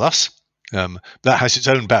C++. That has its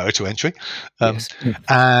own barrier to entry. Yes.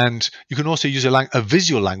 And you can also use a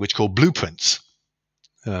visual language called Blueprints,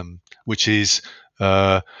 which is,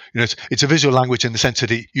 it's a visual language in the sense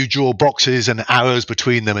that you draw boxes and arrows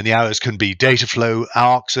between them, and the arrows can be data flow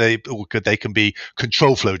arcs, or they can be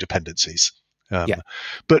control flow dependencies.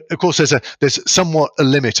 But of course, there's somewhat a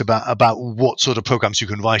limit about what sort of programs you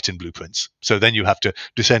can write in Blueprints. So then you have to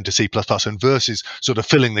descend to C++, and Verse is sort of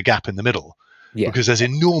filling the gap in the middle. Yeah. Because there's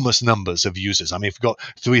enormous numbers of users. I mean, if we've got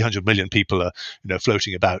 300 million people,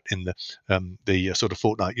 floating about in the sort of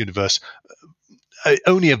Fortnite universe,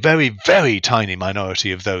 only a very, very tiny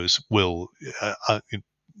minority of those will bite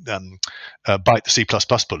the C++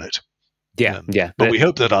 bullet. Yeah, But we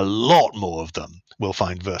hope that a lot more of them will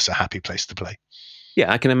find Verse a happy place to play.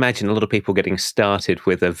 Yeah, I can imagine a lot of people getting started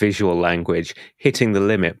with a visual language, hitting the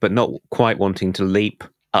limit, but not quite wanting to leap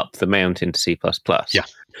up the mountain to C++. Yeah.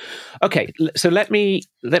 Okay, so let me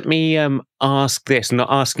ask this, not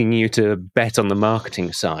asking you to bet on the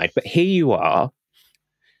marketing side, but here you are,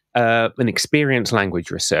 an experienced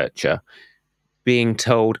language researcher, being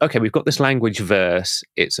told, okay, we've got this language Verse,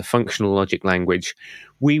 it's a functional logic language,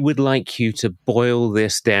 we would like you to boil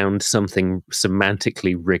this down to something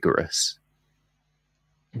semantically rigorous.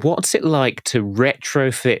 What's it like to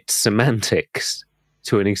retrofit semantics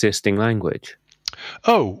to an existing language?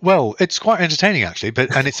 Oh, well, it's quite entertaining, actually,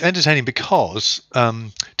 and it's entertaining because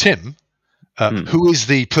Tim, who is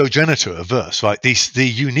the progenitor of Verse, right,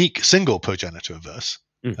 the unique single progenitor of Verse,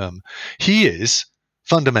 he is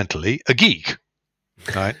fundamentally a geek,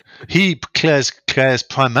 right? He cares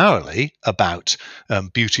primarily about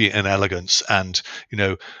beauty and elegance and,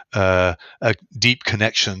 a deep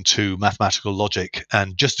connection to mathematical logic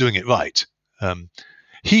and just doing it right.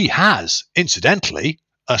 He has, incidentally,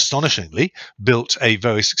 astonishingly, built a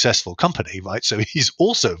very successful company, right? So he's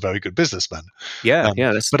also a very good businessman. Yeah.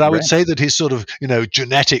 But I would say that his sort of,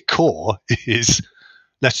 genetic core is,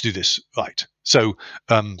 let's do this right. So,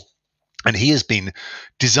 and he has been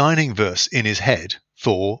designing Verse in his head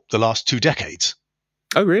for the last 2 decades.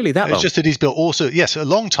 Oh, really? That long? It's just that he's built also, yes, a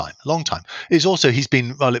long time. It's also, he's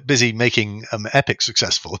been busy making Epic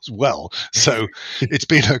successful as well. So it's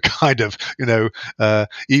been a kind of,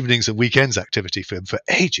 evenings and weekends activity for him for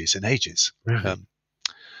ages and ages. Right.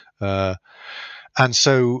 And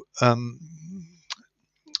so,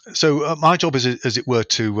 my job is, as it were,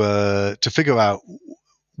 to figure out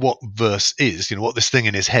what Verse is, what this thing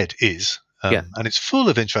in his head is. And it's full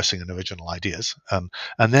of interesting and original ideas, and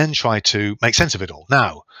then try to make sense of it all.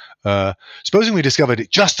 Now, supposing we discovered it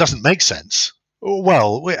just doesn't make sense.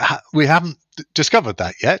 Well, we haven't discovered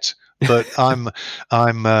that yet, but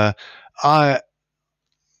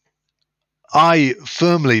I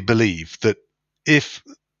firmly believe that if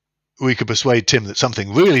we could persuade Tim that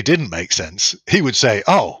something really didn't make sense, he would say,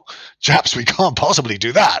 "Oh, chaps, we can't possibly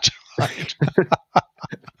do that." Right?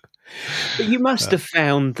 But you must have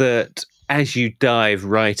found that as you dive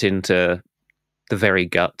right into the very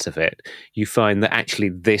guts of it, you find that actually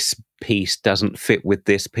this piece doesn't fit with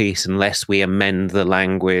this piece unless we amend the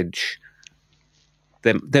language.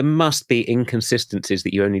 There must be inconsistencies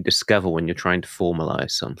that you only discover when you're trying to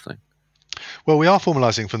formalize something. Well, we are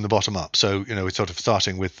formalizing from the bottom up, so we're sort of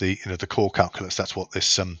starting with the the core calculus. That's what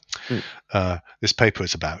this this paper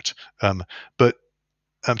is about. But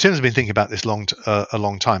Tim has been thinking about this a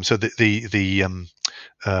long time. So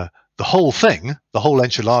the whole thing, the whole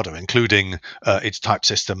enchilada, including its type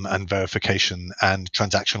system and verification and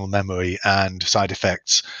transactional memory and side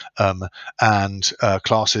effects and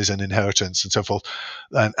classes and inheritance and so forth,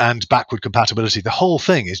 and backward compatibility, the whole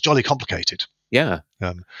thing is jolly complicated. Yeah.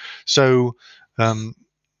 I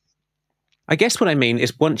guess what I mean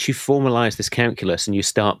is once you formalize this calculus and you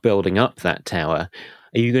start building up that tower,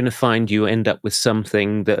 are you going to find you end up with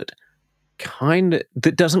something that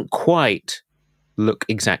that doesn't quite look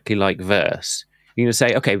exactly like Verse? You're going to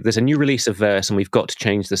say, okay, there's a new release of Verse and we've got to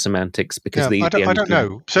change the semantics because I don't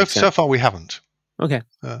know. So far we haven't. Okay.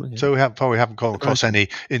 So we haven't come across any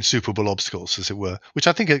insuperable obstacles, as it were, which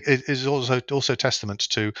I think is also testament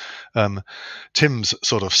to Tim's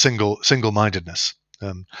sort of single-mindedness.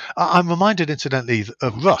 I'm reminded, incidentally,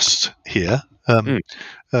 of Rust here.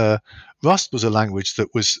 Rust was a language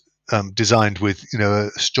that was designed with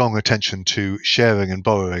a strong attention to sharing and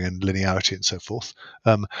borrowing and linearity and so forth.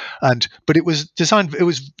 But it was designed. It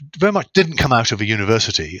was very much didn't come out of a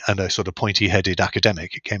university and a sort of pointy-headed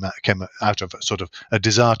academic. It came out of a sort of a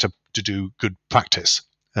desire to do good practice.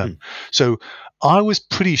 So I was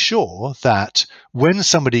pretty sure that when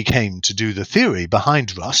somebody came to do the theory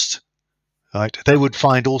behind Rust, right, they would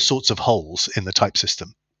find all sorts of holes in the type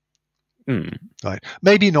system. Right,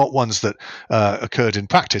 maybe not ones that occurred in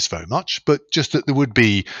practice very much, but just that there would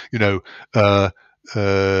be,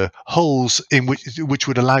 holes in which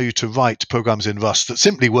would allow you to write programs in Rust that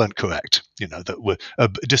simply weren't correct. That were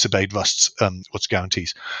disobeyed Rust's what's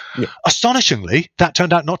guarantees. Yeah. Astonishingly, that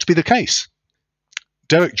turned out not to be the case.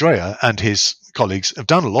 Derek Dreyer and his colleagues have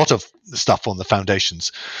done a lot of stuff on the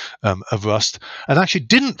foundations of Rust, and actually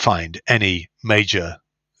didn't find any major,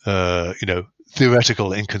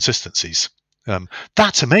 theoretical inconsistencies.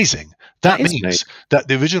 That's amazing. That means that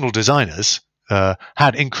the original designers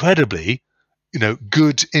had incredibly,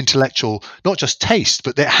 good intellectual, not just taste,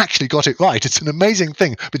 but they actually got it right. It's an amazing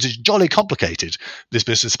thing, but it's jolly complicated, this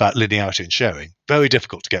business about linearity and sharing. Very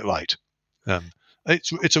difficult to get right.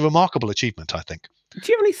 It's a remarkable achievement, I think. Do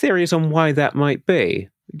you have any theories on why that might be?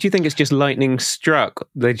 Do you think it's just lightning struck?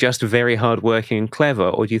 They're just very hardworking and clever,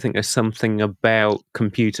 or do you think there's something about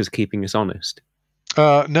computers keeping us honest?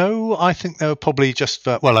 No, I think they're probably just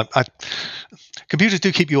computers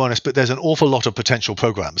do keep you honest, but there's an awful lot of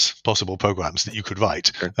possible programs that you could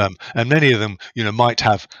write, sure. And many of them, might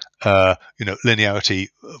have, linearity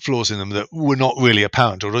flaws in them that were not really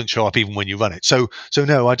apparent or don't show up even when you run it. So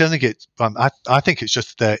no, I don't think it's. I think it's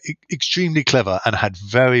just they're extremely clever and had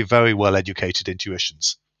very, very well educated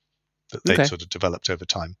intuitions that they sort of developed over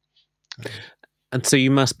time. And so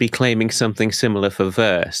you must be claiming something similar for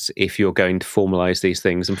Verse if you're going to formalize these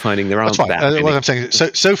things and finding there aren't that many. What I'm saying,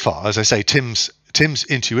 so far, as I say, Tim's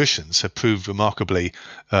intuitions have proved remarkably.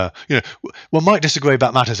 One might disagree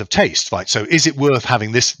about matters of taste, right? So, is it worth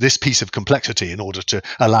having this piece of complexity in order to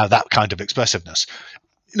allow that kind of expressiveness?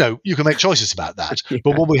 You can make choices about that. Yeah.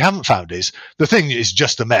 But what we haven't found is the thing is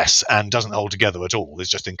just a mess and doesn't hold together at all. It's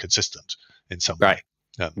just inconsistent in some way. Right.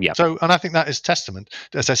 Yeah. So, and I think that is testament,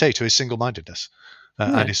 as I say, to his single-mindedness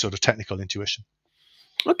and his sort of technical intuition.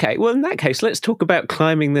 Okay, well, in that case, let's talk about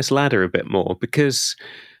climbing this ladder a bit more, because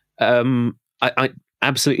I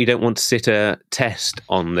absolutely don't want to sit a test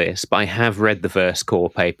on this, but I have read the Verse core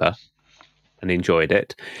paper and enjoyed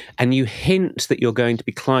it. And you hint that you're going to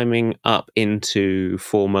be climbing up into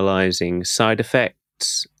formalizing side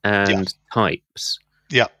effects and types.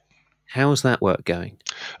 Yeah. How's that work going?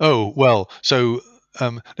 Oh, well, so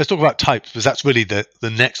let's talk about types, because that's really the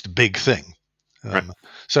next big thing. Right.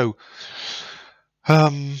 So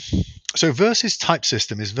Verse's type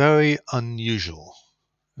system is very unusual.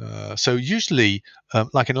 So usually,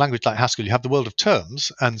 like in a language like Haskell, you have the world of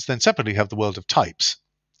terms, and then separately you have the world of types.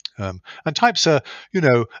 And types are,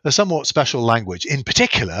 a somewhat special language. In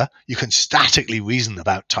particular, you can statically reason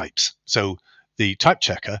about types. So the type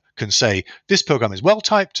checker can say, this program is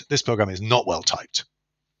well-typed, this program is not well-typed.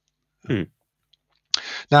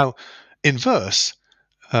 Now, in Verse,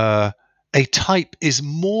 a type is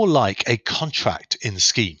more like a contract in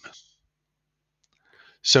scheme.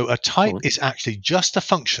 So a type is actually just a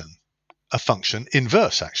function in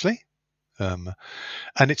Verse, actually. And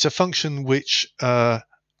it's a function which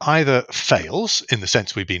either fails in the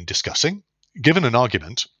sense we've been discussing, given an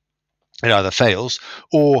argument, it either fails,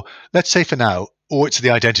 or let's say for now, or it's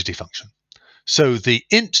the identity function. So the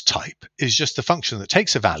int type is just the function that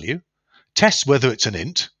takes a value, tests whether it's an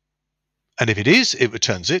int, and if it is, it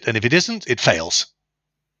returns it, and if it isn't, it fails.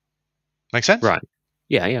 Make sense? Right.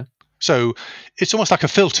 Yeah, yeah. So it's almost like a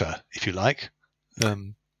filter, if you like.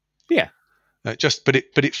 Yeah. But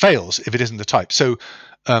it fails if it isn't the type. So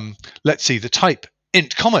let's see, the type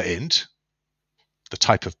int comma int, the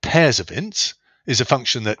type of pairs of ints, is a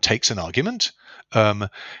function that takes an argument,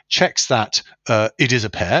 checks that it is a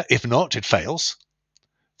pair. If not, it fails.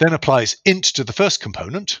 Then applies int to the first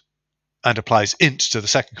component and applies int to the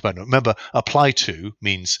second component. Remember, apply to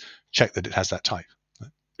means check that it has that type,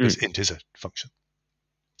 because int is a function.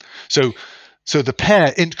 So the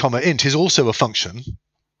pair int comma int is also a function,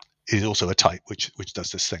 is also a type which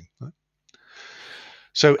does this thing. Right?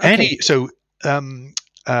 So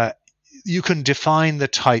you can define the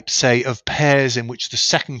type, say, of pairs in which the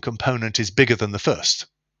second component is bigger than the first.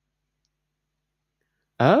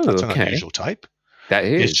 Oh, that's an unusual type. That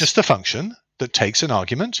is. It's just a function that takes an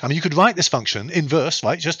argument. I mean, you could write this function in verse,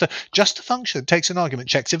 right? Just a function takes an argument,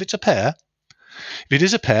 checks if it's a pair. If it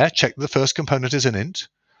is a pair, check that the first component is an int,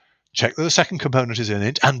 check that the second component is an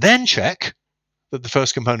int, and then check that the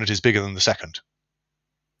first component is bigger than the second,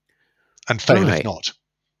 and fail if not.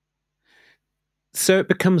 So it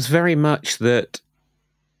becomes very much that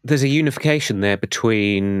there's a unification there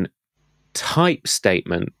between type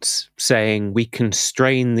statements saying we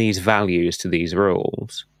constrain these values to these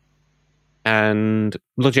rules, and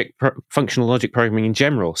functional logic programming in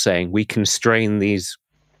general saying we constrain these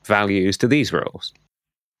values to these rules.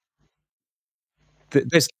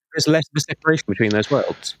 There's less of a separation between those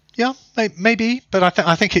worlds. Yeah, maybe, but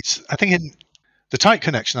I think in the type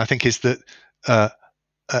connection, I think is that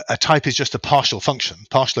a type is just a partial function,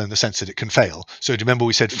 partial in the sense that it can fail. So remember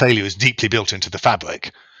we said failure is deeply built into the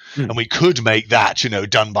fabric. And we could make that,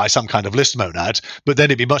 done by some kind of list monad, but then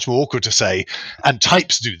it'd be much more awkward to say, and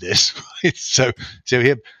types do this. So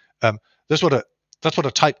here, that's what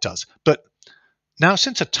a type does. But now,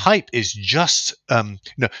 since a type is just,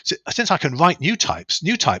 since I can write new types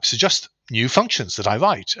are just new functions that I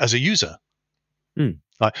write as a user.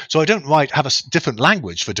 Right? So I don't have a different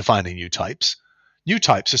language for defining new types. New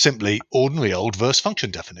types are simply ordinary old verse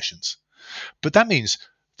function definitions. But that means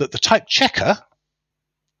that the type checker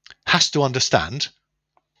has to understand,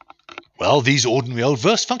 well, these ordinary old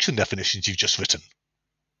verse function definitions you've just written.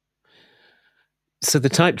 So the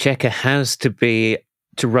type checker has to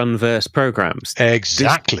run verse programs.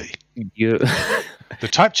 Exactly. The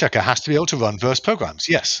type checker has to be able to run verse programs,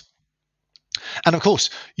 yes. And of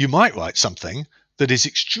course, you might write something that is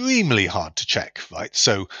extremely hard to check, right?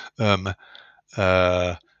 So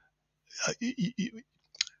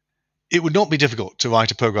it would not be difficult to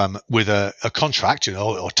write a program with a contract,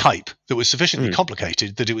 or type that was sufficiently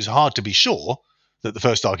complicated that it was hard to be sure that the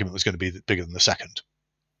first argument was going to be bigger than the second.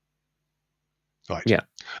 Right. Yeah.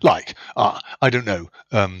 Like, I don't know.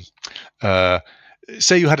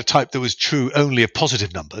 Say you had a type that was true only of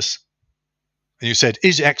positive numbers, and you said,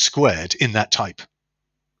 is x squared in that type?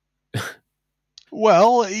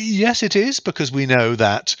 Well, yes, it is, because we know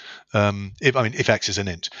that if x is an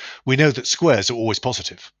int, we know that squares are always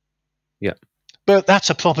positive. Yeah. But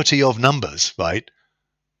that's a property of numbers, right?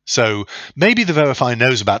 So maybe the verifier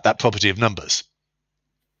knows about that property of numbers.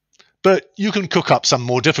 But you can cook up some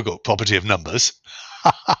more difficult property of numbers.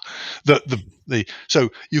 So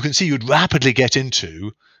you can see you'd rapidly get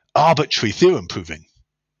into arbitrary theorem proving.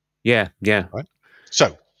 Yeah, yeah. Right?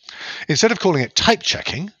 So instead of calling it type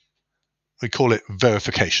checking, we call it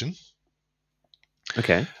verification.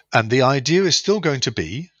 Okay. And the idea is still going to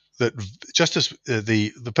be that just as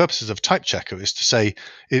the purposes of type checker is to say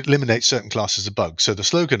it eliminates certain classes of bugs. So the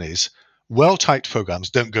slogan is, well-typed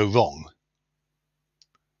programs don't go wrong.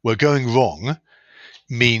 Where going wrong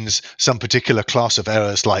means some particular class of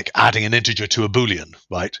errors like adding an integer to a Boolean,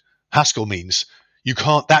 right? Haskell means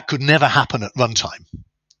that could never happen at runtime,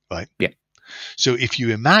 right? Yeah. So if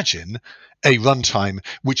you imagine a runtime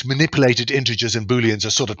which manipulated integers and Booleans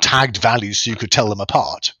as sort of tagged values so you could tell them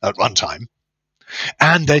apart at runtime,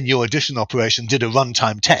 and then your addition operation did a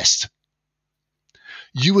runtime test,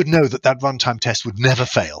 you would know that runtime test would never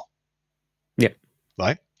fail. Yeah.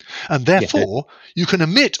 Right? And therefore, you can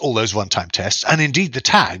omit all those runtime tests and indeed the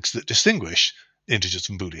tags that distinguish integers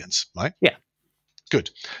from Booleans, right? Yeah. Good.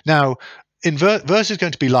 Now, Verse is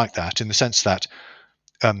going to be like that in the sense that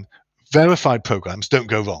verified programs don't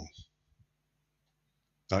go wrong.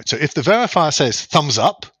 Right? So if the verifier says thumbs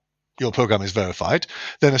up, your program is verified,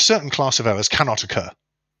 then a certain class of errors cannot occur.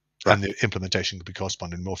 and the implementation could be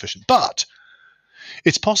correspondingly more efficient. But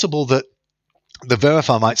it's possible that the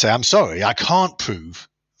verifier might say, I'm sorry, I can't prove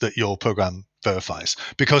that your program verifies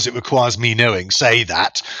because it requires me knowing, say,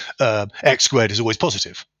 that x squared is always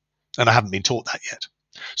positive. And I haven't been taught that yet.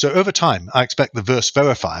 So over time, I expect the verse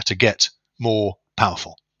verifier to get more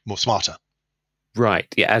powerful, more smarter. Right.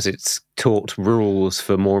 Yeah, as it's taught rules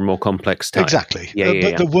for more and more complex type. Exactly. Yeah,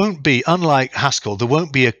 But there won't be, unlike Haskell, there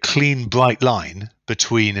won't be a clean, bright line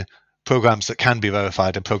between programs that can be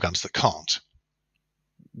verified and programs that can't.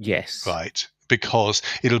 Yes. Right. Because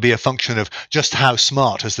it'll be a function of just how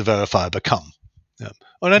smart has the verifier become.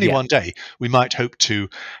 On any one day, we might hope to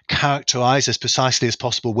characterize as precisely as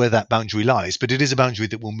possible where that boundary lies, but it is a boundary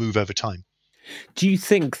that will move over time. Do you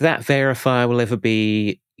think that verifier will ever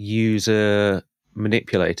be user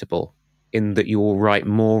manipulatable, in that you will write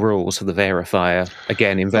more rules for the verifier,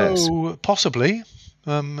 again, in verse? Oh, possibly.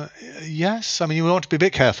 Yes. I mean, you want to be a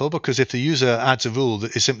bit careful, because if the user adds a rule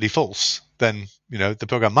that is simply false, then, the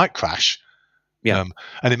program might crash. Yeah.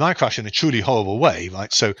 And it might crash in a truly horrible way,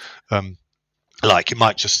 right? So, like, it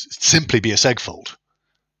might just simply be a segfault.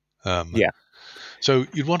 So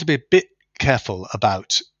you'd want to be a bit careful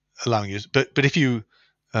about allowing you. But if you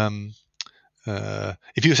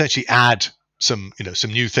essentially add some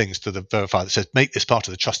new things to the verifier that says make this part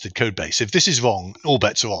of the trusted code base, if this is wrong, all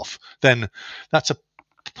bets are off, then that's a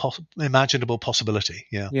imaginable possibility.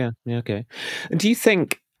 Yeah. Okay. And do you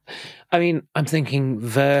think, I mean, I'm thinking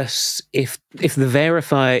verse, if the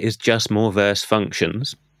verifier is just more verse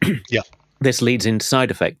functions, yeah, this leads into side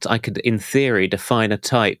effects. I could, in theory, define a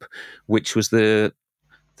type which was the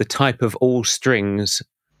type of all strings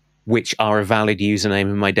which are a valid username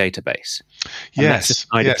in my database. And yes,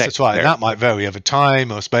 that's right. And that might vary over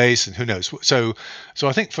time or space, and who knows. So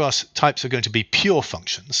I think for us, types are going to be pure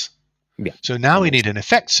functions. Yeah. So now we need an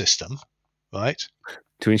effect system, right,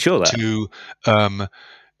 to ensure that,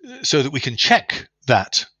 so that we can check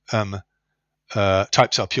that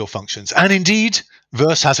types are pure functions. And indeed,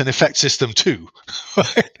 verse has an effect system too.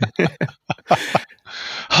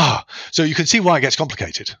 So you can see why it gets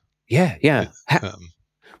complicated. Yeah.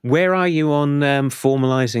 Where are you on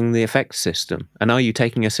formalizing the effect system? And are you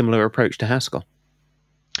taking a similar approach to Haskell?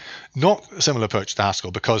 Not a similar approach to Haskell,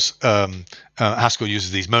 because Haskell uses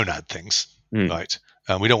these monad things, right?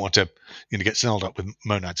 We don't want to get snarled up with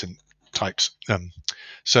monads and types. And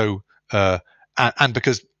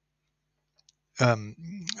because,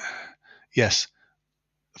 yes,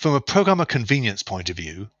 from a programmer convenience point of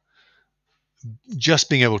view, just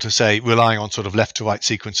being able to say, relying on sort of left to right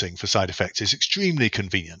sequencing for side effects is extremely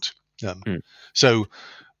convenient. So,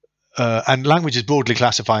 and languages broadly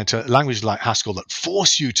classify into languages like Haskell that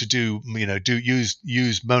force you to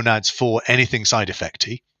use monads for anything side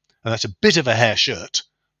effecty, and that's a bit of a hair shirt,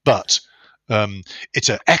 but it's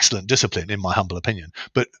an excellent discipline in my humble opinion.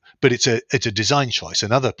 But it's a design choice.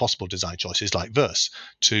 Another possible design choice is like verse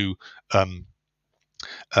to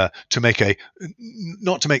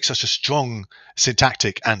not to make such a strong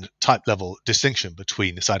syntactic and type level distinction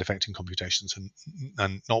between the side effecting computations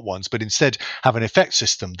and not ones, but instead have an effect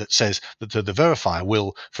system that says that the verifier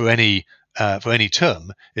will, for any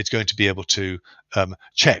term, it's going to be able to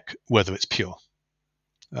check whether it's pure.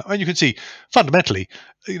 And you can see, fundamentally,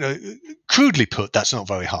 crudely put, that's not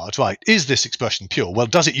very hard, right? Is this expression pure? Well,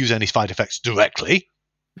 does it use any side effects directly?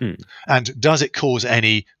 And does it call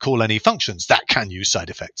any functions that can use side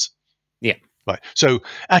effects? Yeah. Right. So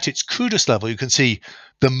at its crudest level, you can see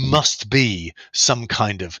there must be some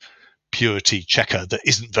kind of purity checker that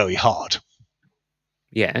isn't very hard.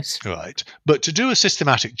 Yes. Right. But to do a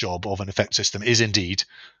systematic job of an effect system is indeed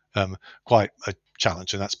quite a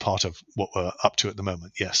challenge, and that's part of what we're up to at the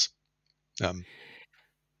moment. Yes.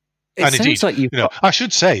 And indeed, like I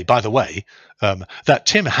should say, by the way, that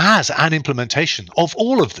Tim has an implementation of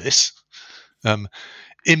all of this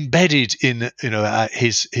embedded in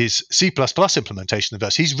his C++ implementation of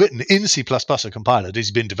Verse. He's written in C++ a compiler that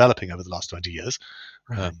he's been developing over the last 20 years,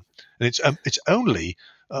 and it's only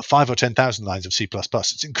 5 or 10,000 lines of C++.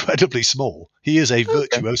 It's incredibly small. He is a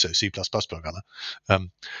virtuoso C++ programmer,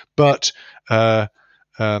 but I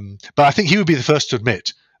think he would be the first to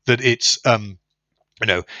admit that it's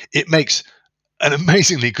it makes an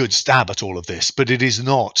amazingly good stab at all of this, but it is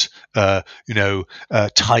not,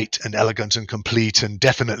 tight and elegant and complete and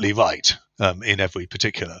definitely right in every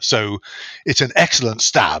particular. So it's an excellent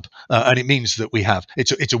stab, and it means that we have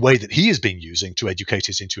it's a way that he has been using to educate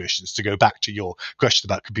his intuitions. To go back to your question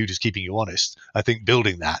about computers keeping you honest, I think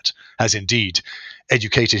building that has indeed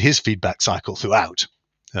educated his feedback cycle throughout.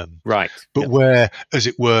 Right. But where, as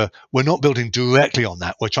it were, we're not building directly on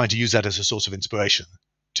that. We're trying to use that as a source of inspiration.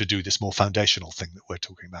 to do this more foundational thing that we're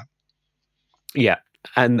talking about. Yeah,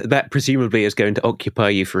 and that presumably is going to occupy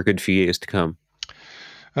you for a good few years to come.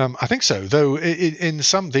 I think so, though. In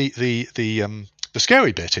some, the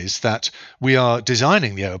scary bit is that we are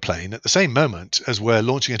designing the aeroplane at the same moment as we're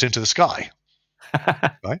launching it into the sky,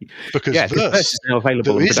 right? Because Verse is now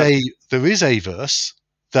available. There is a Verse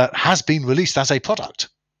that has been released as a product.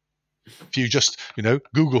 If you just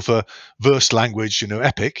Google for Verse language,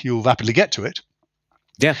 Epic, you'll rapidly get to it.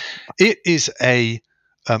 Yeah, it is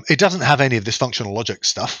it doesn't have any of this functional logic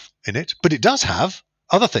stuff in it, but it does have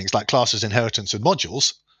other things like classes, inheritance, and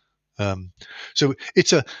modules. So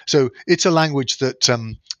it's a language that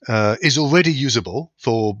is already usable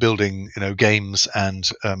for building games and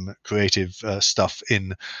creative stuff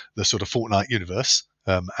in the sort of Fortnite universe.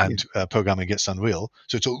 Programming against Unreal.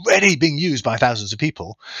 So it's already being used by thousands of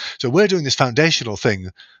people. So we're doing this foundational thing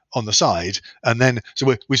on the side, and then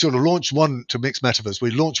we sort of launched one, to mix metaphors,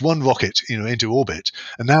 we launched one rocket into orbit,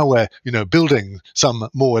 and now we're building some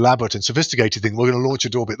more elaborate and sophisticated thing. We're going to launch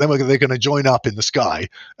it to orbit, then they're going to join up in the sky,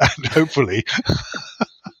 and hopefully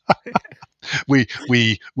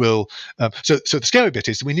we will. So the scary bit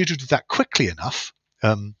is that we need to do that quickly enough.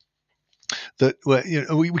 That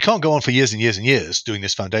we can't go on for years and years and years doing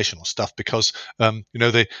this foundational stuff, because the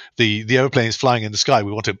airplane is flying in the sky.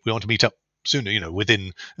 We want to meet up sooner,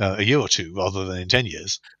 within a year or two, rather than in 10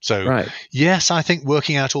 years. So right. Yes, I think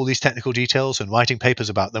working out all these technical details and writing papers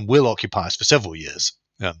about them will occupy us for several years.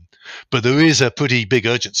 But there is a pretty big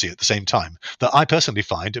urgency at the same time that I personally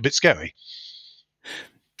find a bit scary.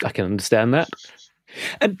 I can understand that.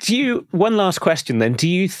 One last question then, do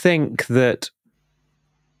you think that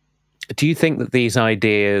these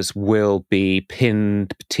ideas will be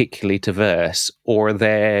pinned particularly to Verse, or are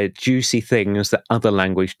there juicy things that other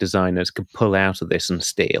language designers could pull out of this and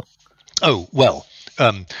steal? Oh, well,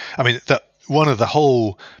 one of the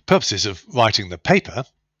whole purposes of writing the paper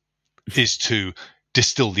is to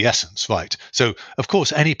distill the essence, right? So, of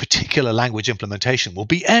course, any particular language implementation will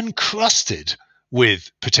be encrusted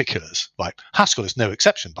with particulars, right? Haskell is no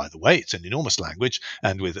exception, by the way. It's an enormous language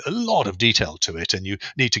and with a lot of detail to it, and you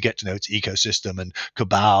need to get to know its ecosystem and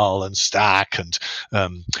Cabal and Stack and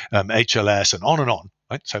HLS and on,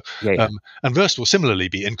 right? So, and Verse will similarly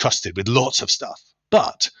be encrusted with lots of stuff.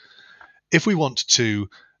 But if we want to,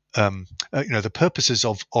 the purpose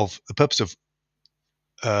of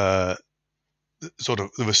sort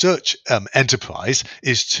of the research enterprise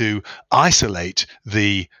is to isolate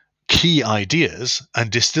the key ideas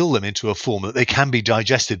and distill them into a form that they can be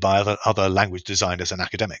digested by other language designers and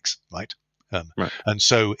academics, right? Right. And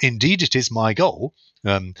so, indeed, it is my goal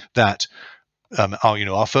that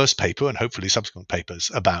our first paper and hopefully subsequent papers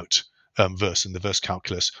about Verse and the Verse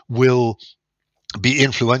calculus will be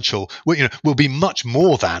influential. Will be much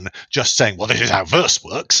more than just saying, "Well, this is how Verse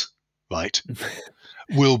works," right?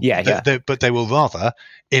 But they will rather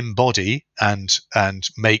embody and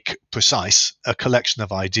make precise a collection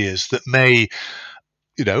of ideas that may,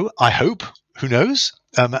 I hope, who knows,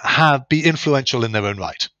 be influential in their own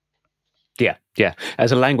right. Yeah.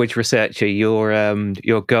 As a language researcher,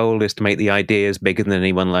 your goal is to make the ideas bigger than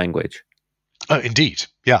any one language. Oh, indeed.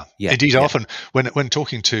 Yeah. Indeed. I often, when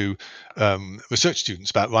talking to research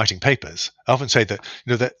students about writing papers, I often say that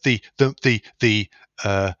that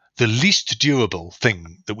the least durable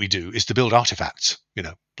thing that we do is to build artifacts,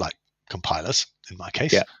 like compilers in my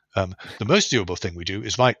case. Yeah. The most durable thing we do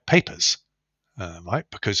is write papers, right?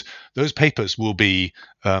 Because those papers will be,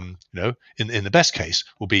 in the best case,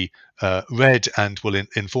 will be read and will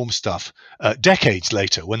inform stuff decades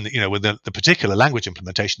later when the particular language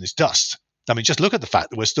implementation is dust. I mean, just look at the fact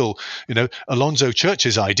that we're still, Alonzo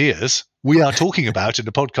Church's ideas we are talking about in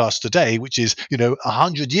the podcast today, which is,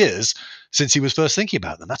 100 years since he was first thinking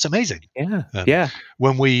about them. That's amazing. Yeah.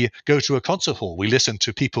 When we go to a concert hall, we listen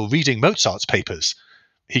to people reading Mozart's papers.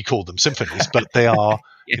 He called them symphonies, but they are,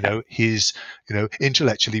 his,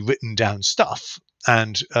 intellectually written down stuff.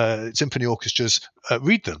 And symphony orchestras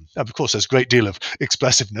read them. Of course, there's a great deal of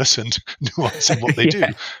expressiveness and nuance in what they do.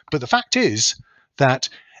 But the fact is that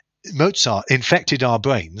Mozart infected our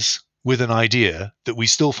brains with an idea that we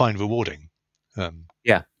still find rewarding.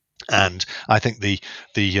 And I think the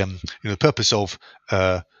purpose of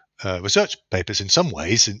research papers in some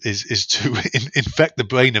ways is to infect the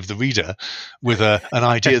brain of the reader with an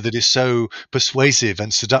idea that is so persuasive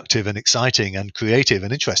and seductive and exciting and creative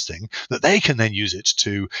and interesting that they can then use it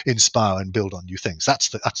to inspire and build on new things.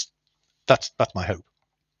 That's my hope.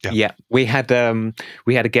 Yeah, we had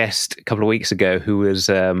a guest a couple of weeks ago who was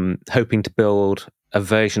hoping to build a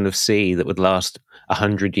version of C that would last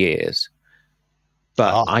 100 years.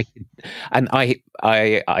 But I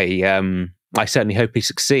I certainly hope he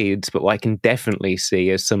succeeds, but what I can definitely see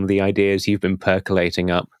is some of the ideas you've been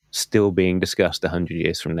percolating up still being discussed 100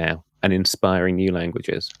 years from now and inspiring new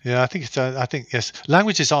languages. Yeah, I think yes,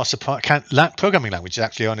 languages are programming languages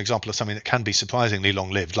actually are an example of something that can be surprisingly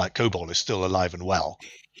long-lived. Like COBOL is still alive and well.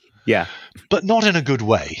 Yeah, but not in a good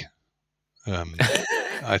way.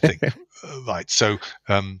 I think right. So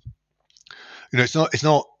it's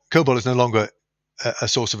not COBOL is no longer a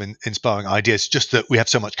source of inspiring ideas. Just that we have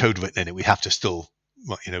so much code written in it, we have to still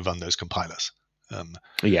run those compilers.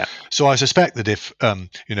 Yeah. So I suspect that if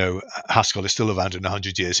Haskell is still around in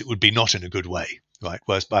 100 years, it would be not in a good way, right?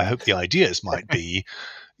 Whereas I hope the ideas might be,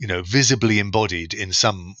 visibly embodied in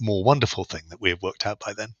some more wonderful thing that we have worked out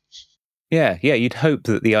by then. Yeah, you'd hope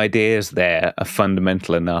that the ideas there are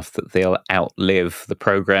fundamental enough that they'll outlive the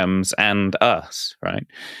programs and us, right?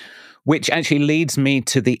 Which actually leads me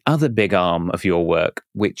to the other big arm of your work,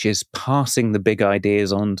 which is passing the big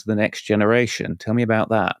ideas on to the next generation. Tell me about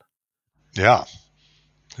that. Yeah.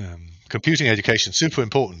 Computing education, super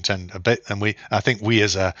important. I think we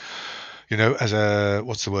as a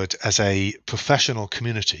professional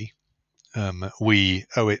community, we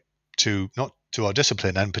owe it not to our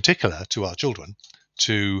discipline, and in particular to our children,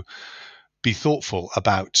 to be thoughtful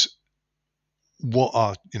about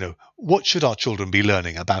what should our children be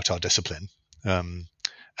learning about our discipline,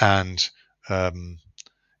 and in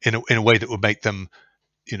a way that would make them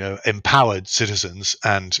empowered citizens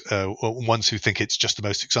and ones who think it's just the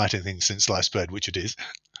most exciting thing since sliced bread, which it is.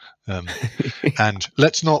 And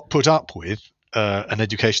let's not put up with an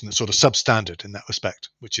education that's sort of substandard in that respect,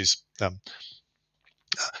 which is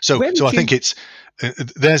so I think it's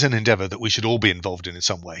there's an endeavor that we should all be involved in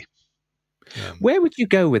some way. Where would you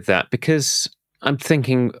go with that? Because I'm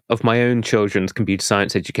thinking of my own children's computer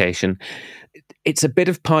science education. It's a bit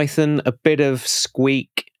of Python, a bit of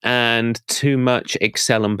Squeak, and too much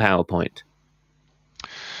Excel and PowerPoint.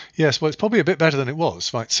 Yes, well, it's probably a bit better than it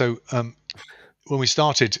was, right? So when we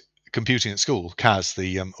started computing at school, CAS,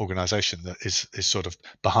 the organisation that is sort of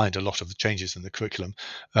behind a lot of the changes in the curriculum,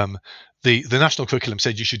 the national curriculum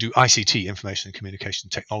said you should do ICT, Information and Communication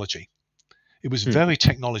Technology. It was very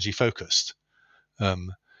technology focused,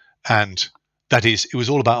 and that is, it was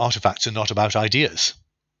all about artifacts and not about ideas.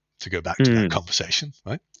 To go back to that conversation,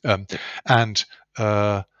 right? And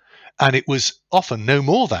it was often no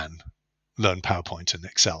more than learn PowerPoint and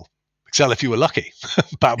Excel. Excel if you were lucky,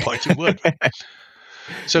 PowerPoint and Word.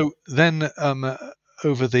 So then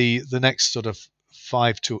over the next sort of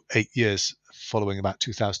 5 to 8 years following about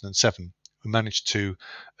 2007, we managed to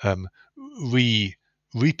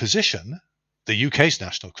reposition the UK's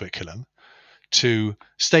national curriculum to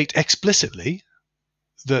state explicitly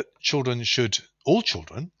that all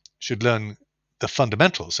children should learn the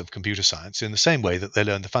fundamentals of computer science in the same way that they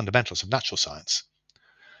learn the fundamentals of natural science.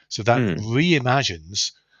 So that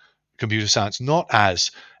reimagines computer science not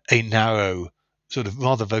as a narrow, sort of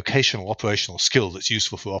rather vocational operational skill that's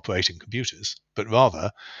useful for operating computers, but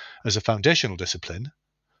rather as a foundational discipline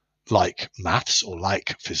like maths or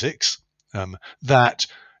like physics, that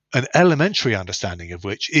an elementary understanding of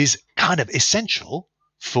which is kind of essential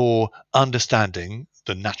for understanding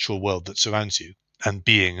the natural world that surrounds you and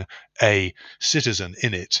being a citizen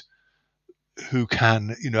in it who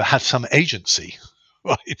can, have some agency,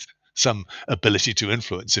 right? Some ability to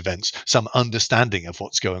influence events, some understanding of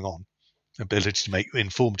what's going on, ability to make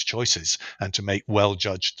informed choices and to make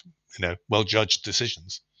well-judged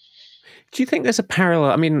decisions. Do you think there's a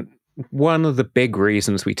parallel? I mean, one of the big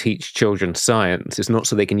reasons we teach children science is not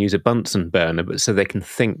so they can use a Bunsen burner, but so they can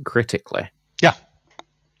think critically. Yeah.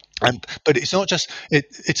 But it's not just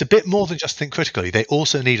it's a bit more than just think critically. They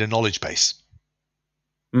also need a knowledge base.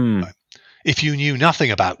 Right? If you knew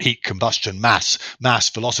nothing about heat, combustion, mass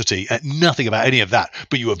velocity, nothing about any of that,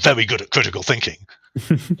 but you were very good at critical thinking,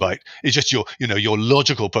 right? It's just your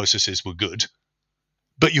logical processes were good,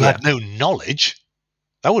 but you had no knowledge.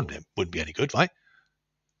 That wouldn't be any good, right?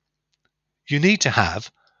 You need to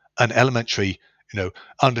have an elementary,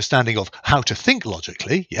 understanding of how to think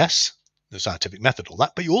logically. Yes. The scientific method, all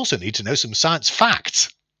that, but you also need to know some science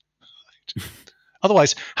facts. Right?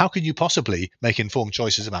 Otherwise, how can you possibly make informed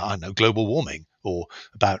choices about, I don't know, global warming, or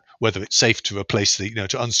about whether it's safe to replace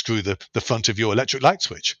to unscrew the front of your electric light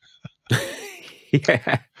switch?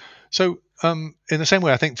 Yeah. So, in the same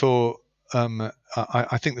way, I think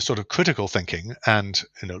I think the sort of critical thinking and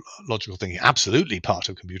logical thinking absolutely part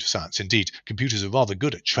of computer science. Indeed, computers are rather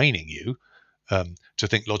good at training you to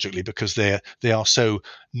think logically because they are so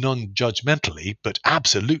non-judgmentally but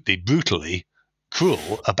absolutely brutally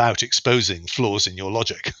cruel about exposing flaws in your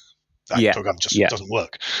logic. That program just doesn't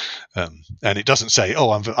work. And it doesn't say,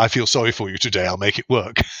 "Oh, I feel sorry for you today. I'll make it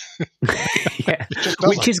work." Yeah,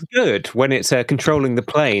 which is good when it's controlling the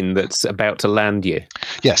plane that's about to land you.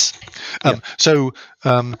 Yes. So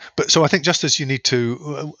I think just as you need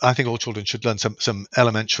to, I think all children should learn some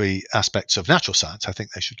elementary aspects of natural science. I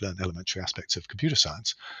think they should learn elementary aspects of computer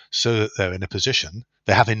science, so that they're in a position,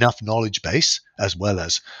 they have enough knowledge base as well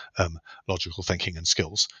as logical thinking and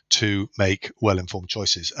skills to make well-informed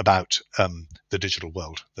choices about the digital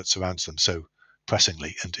world that surrounds them so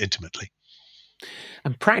pressingly and intimately.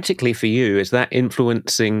 And practically for you, is that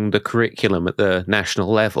influencing the curriculum at the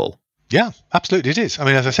national level? Yeah, absolutely it is. I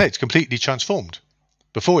mean, as I say, it's completely transformed.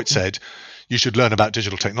 Before it said you should learn about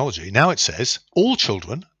digital technology. Now it says all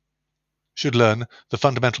children should learn the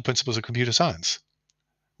fundamental principles of computer science,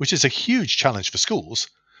 which is a huge challenge for schools.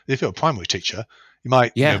 If you're a primary teacher, you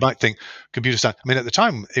might think computer science. I mean, at the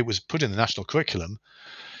time it was put in the national curriculum,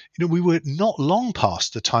 we were not long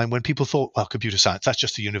past the time when people thought, well, computer science, that's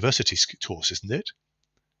just a university course, isn't it?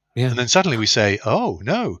 Yeah. And then suddenly we say, oh,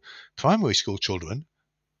 no, primary school children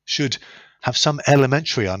should have some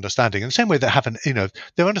elementary understanding in the same way that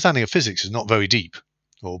their understanding of physics is not very deep,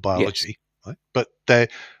 or biology, right? But a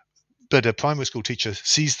primary school teacher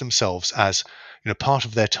sees themselves as, part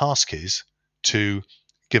of their task is to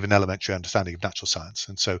give an elementary understanding of natural science.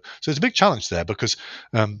 And so it's a big challenge there, because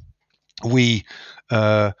it's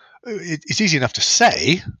easy enough to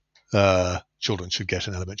say children should get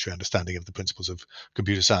an elementary understanding of the principles of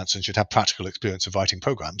computer science and should have practical experience of writing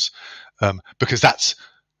programs, because that's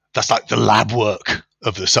like the lab work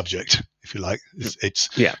of the subject, if you like. It's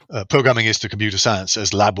programming is to computer science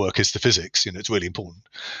as lab work is to physics. It's really important.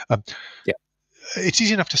 It's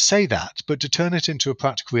easy enough to say that, but to turn it into a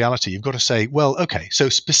practical reality, you've got to say, well, okay, so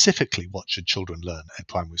specifically what should children learn at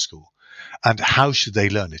primary school? And how should they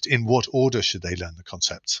learn it? In what order should they learn the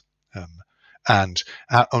concepts? And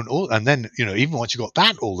then, even once you've got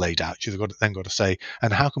that all laid out, you've got to say,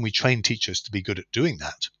 and how can we train teachers to be good at doing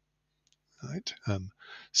that? Right?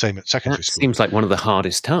 Same at secondary school. Seems like one of the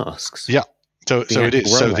hardest tasks. Yeah. So it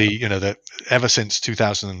is. So ever since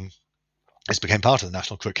 2000, this became part of the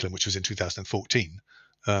national curriculum, which was in 2014.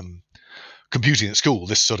 Computing at school,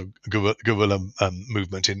 this sort of guerrilla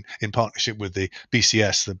movement in partnership with the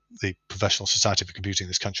BCS, the Professional Society for Computing in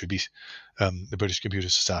this country, the British Computer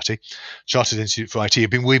Society, Chartered Institute for IT.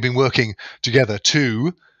 We've been working together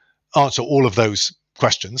to answer all of those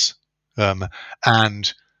questions,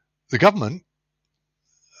 and the government,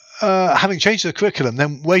 having changed the curriculum,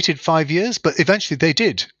 then waited 5 years, but eventually they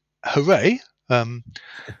did. Hooray!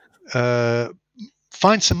 Find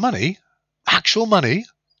some money, actual money,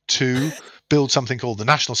 to build something called the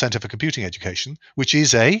National Centre for Computing Education, which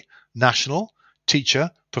is a national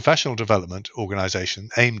teacher professional development organisation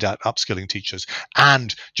aimed at upskilling teachers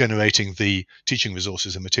and generating the teaching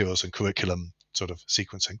resources and materials and curriculum sort of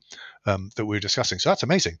sequencing that we're discussing. So that's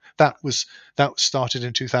amazing. That started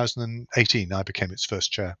in 2018. I became its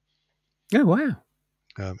first chair. Oh, wow.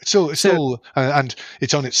 It's still, and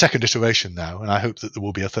it's on its second iteration now, and I hope that there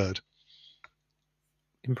will be a third.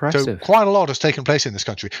 Impressive. So quite a lot has taken place in this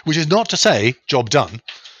country, which is not to say job done,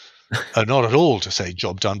 not at all to say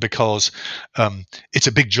job done, because it's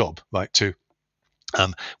a big job, right?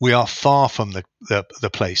 We are far from the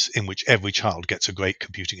place in which every child gets a great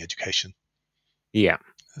computing education. Yeah.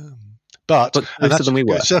 But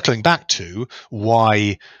that's circling back to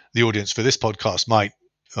why the audience for this podcast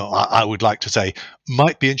I would like to say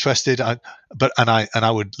might be interested, I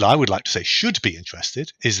would like to say should be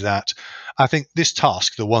interested, is that I think this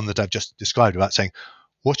task, the one that I've just described about saying,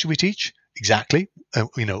 what should we teach exactly,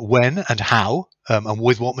 when and how, and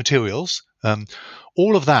with what materials,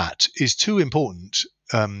 all of that is too important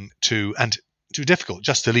and too difficult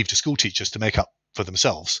just to leave to school teachers to make up for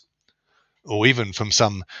themselves. Or even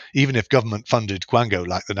if government funded Quango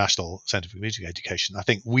like the National Centre for Computing Education, I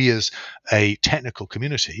think we as a technical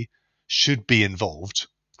community should be involved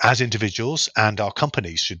as individuals, and our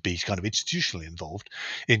companies should be kind of institutionally involved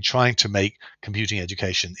in trying to make computing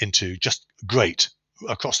education into just great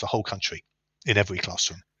across the whole country in every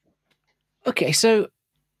classroom. Okay, so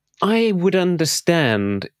I would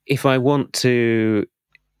understand if I want to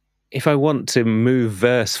move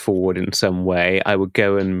Verse forward in some way, I would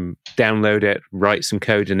go and download it, write some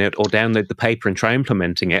code in it, or download the paper and try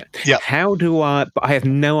implementing it. Yeah. I have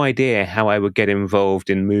no idea how I would get involved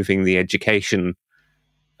in moving the education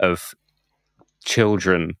of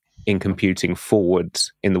children in computing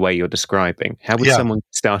forwards in the way you're describing. How would someone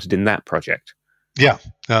get started in that project? Yeah.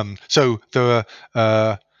 So there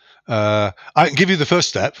are, I can give you the first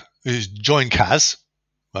step, is join CAS,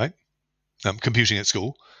 right? Computing at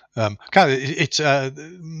School. It's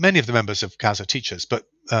many of the members of CAS are teachers, but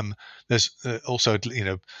there's also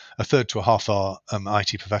a third to a half are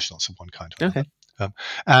IT professionals of one kind or another.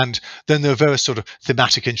 And then there are various sort of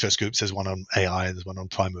thematic interest groups. There's one on AI and there's one on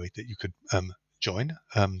primary that you could join.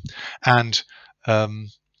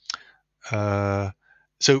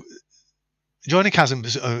 So joining CAS and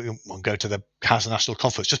go to the CAS National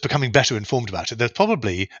Conference, just becoming better informed about it. There's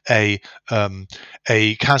probably a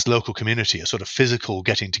CAS local community, a sort of physical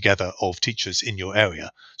getting together of teachers in your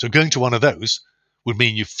area. So going to one of those would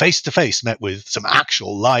mean you face-to-face met with some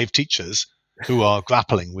actual live teachers who are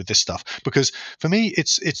grappling with this stuff. Because for me,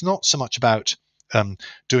 it's not so much about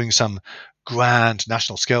doing some grand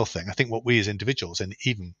national scale thing. I think what we as individuals and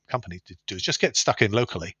even companies do is just get stuck in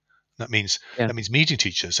locally. That means meeting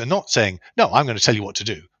teachers and not saying, no, I'm going to tell you what to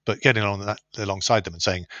do, but getting alongside them and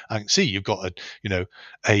saying, I can see you've got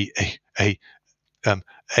a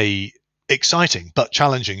exciting but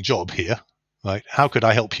challenging job here, right? How could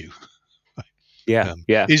I help you?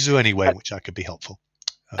 Is there any way in which I could be helpful?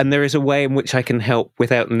 And there is a way in which I can help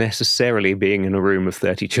without necessarily being in a room of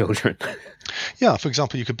 30 children. Yeah, for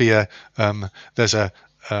example, you could be you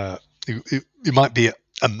might be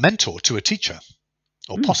a mentor to a teacher.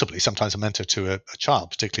 Or possibly sometimes a mentor to a child,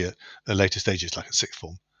 particularly at the later stages, like a sixth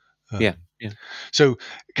form. So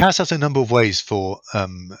CAS has a number of ways for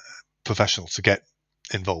professionals to get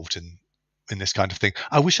involved in this kind of thing.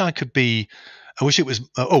 I wish it was.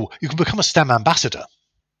 You can become a STEM ambassador.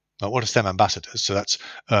 What are STEM ambassadors? So that's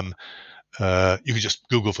you can just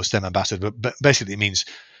Google for STEM ambassador, but basically it means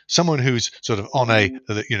someone who's sort of on a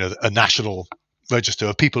national register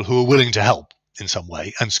of people who are willing to help in some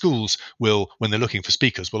way. And schools will, when they're looking for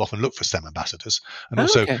speakers, will often look for STEM ambassadors. And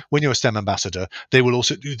when you're a STEM ambassador, they will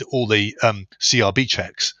also do all the CRB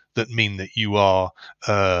checks that mean that you are,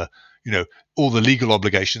 all the legal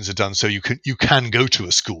obligations are done, so you can go to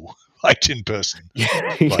a school, right, in person.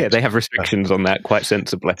 Yeah, they have restrictions on that quite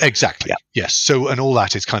sensibly. Exactly. Yeah. Yes. So, and all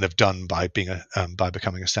that is kind of done by being by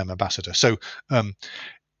becoming a STEM ambassador. So,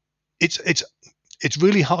 it's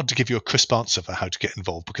really hard to give you a crisp answer for how to get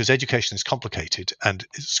involved because education is complicated and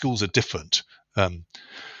schools are different.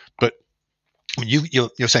 But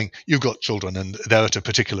you're saying you've got children and they're at a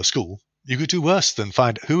particular school. You could do worse than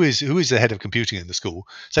find who is the head of computing in the school.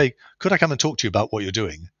 Say, could I come and talk to you about what you're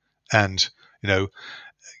doing? And can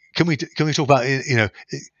we talk about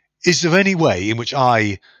is there any way in which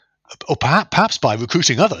I, or perhaps by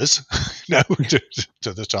recruiting others,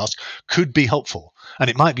 to the task, could be helpful. And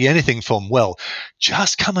it might be anything from,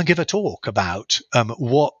 just come and give a talk about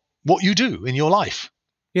what you do in your life.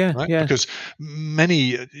 Yeah, right? yeah. Because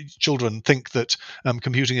many children think that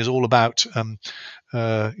computing is all about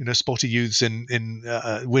spotty youths in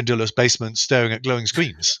windowless basements staring at glowing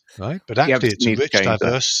screens, right? But actually, it's a rich,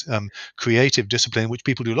 diverse, creative discipline in which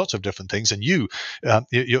people do lots of different things. And your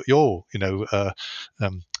role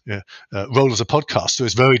as a podcaster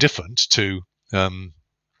is very different to the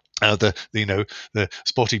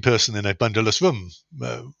spotty person in a windowless room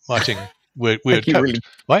writing weird code,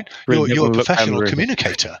 right? You're a professional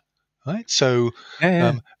communicator, right? So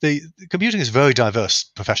the computing is a very diverse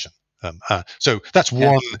profession. So that's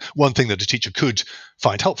one thing that a teacher could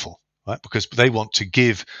find helpful, right? Because they want to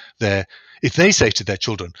give if they say to their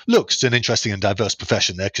children, look, it's an interesting and diverse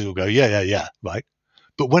profession, their kids will go, yeah, right?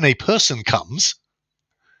 But when a person comes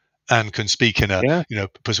and can speak in a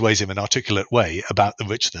persuasive and articulate way about the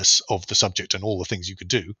richness of the subject and all the things you could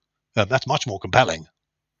do, that's much more compelling.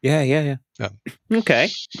 Yeah. Okay.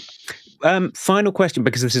 Final question,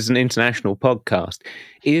 because this is an international podcast,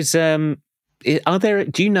 is do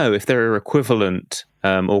you know if there are equivalent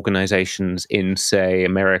organizations in, say,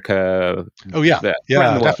 America? Oh yeah,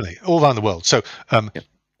 definitely, all around the world. So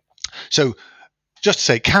so just to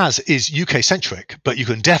say, CAS is UK centric, but you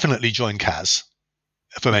can definitely join CAS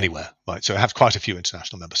from anywhere, right? So I have quite a few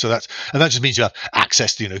international members. So that just means you have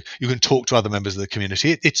access to, you can talk to other members of the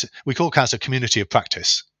community. We call CAS a community of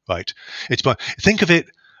practice, right? Think of it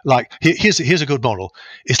like, here's a good model.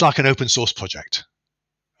 It's like an open source project,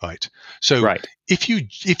 right? So if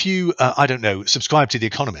you I don't know, subscribe to The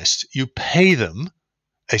Economist, you pay them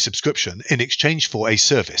a subscription in exchange for a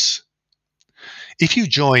service. If you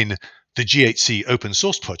join the GHC open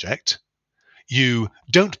source project, you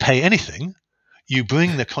don't pay anything. You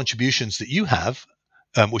bring the contributions that you have,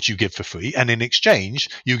 which you give for free, and in exchange,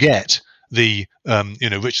 you get the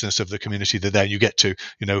richness of the community there. You get to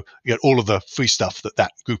get all of the free stuff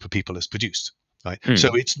that group of people has produced. Right. So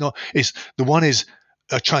the one is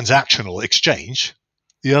a transactional exchange.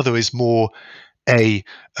 The other is more a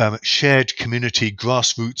shared community,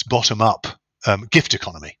 grassroots, bottom up gift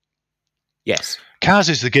economy. Yes. CAS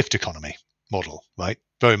is the gift economy model, right?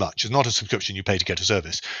 very much. It's not a subscription you pay to get a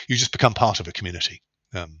service. You just become part of a community.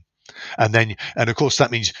 And of course,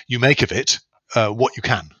 that means you make of it what you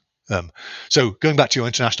can. So going back to your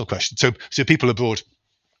international question, so people abroad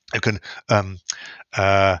who can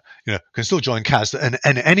can still join CAS, and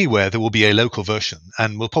anywhere there will be a local version,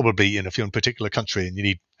 and we'll probably, if you're in a particular country and you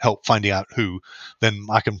need help finding out who, then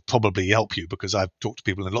I can probably help you, because I've talked to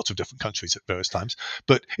people in lots of different countries at various times.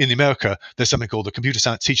 But in America, there's something called the Computer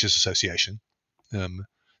Science Teachers Association,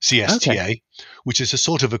 CSTA, which is a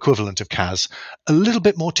sort of equivalent of CAS, a little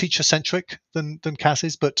bit more teacher-centric than CAS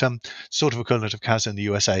is, but sort of equivalent of CAS in the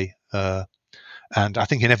USA. And I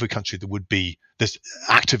think in every country there's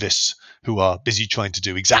activists who are busy trying to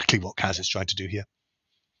do exactly what CAS is trying to do here.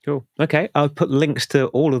 Cool. Okay, I'll put links to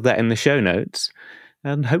all of that in the show notes,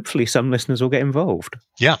 and hopefully some listeners will get involved.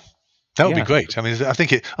 Yeah, that would be great. I mean,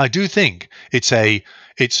 I do think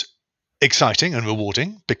it's exciting and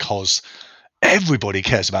rewarding, because everybody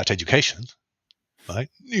cares about education. Right?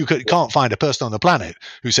 You can't find a person on the planet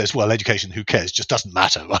who says, well, education, who cares? Just doesn't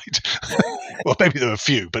matter, right? Well, maybe there are a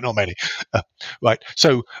few, but not many. Right.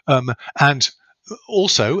 So, and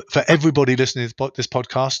also for everybody listening to this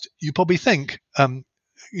podcast, you probably think,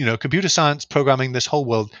 computer science, programming, this whole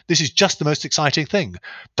world, this is just the most exciting thing.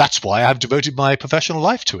 That's why I've devoted my professional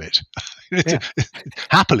life to it.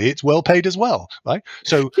 Happily, it's well paid as well, right?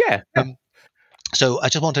 So, so I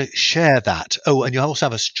just want to share that. Oh, and you also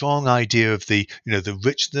have a strong idea of the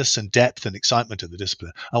richness and depth and excitement of the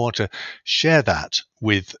discipline. I want to share that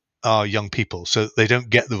with our young people so that they don't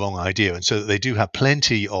get the wrong idea, and so that they do have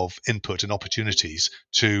plenty of input and opportunities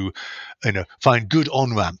to, find good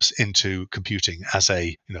on-ramps into computing as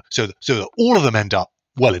so that all of them end up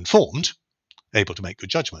well informed, able to make good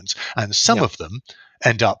judgments, and some of them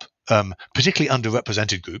end up, particularly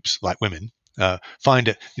underrepresented groups like women,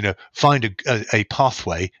 find a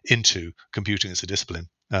pathway into computing as a discipline.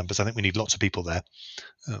 Because I think we need lots of people there,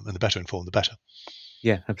 and the better informed, the better.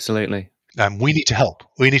 Yeah, absolutely. We need to help.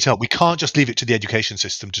 We can't just leave it to the education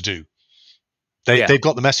system to do. They've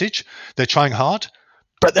got the message. They're trying hard,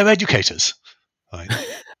 but they're educators. Right?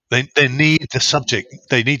 they need the subject.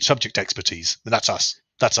 They need subject expertise. And that's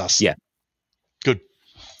us. Yeah. Good.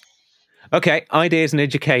 Okay. Ideas and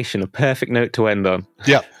education. A perfect note to end on.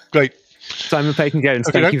 Yeah. Great. Simon Peyton Jones,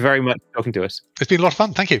 thank you very much for talking to us. It's been a lot of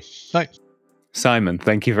fun. Thank you. Bye. Simon,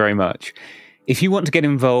 thank you very much. If you want to get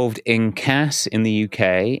involved in CAS in the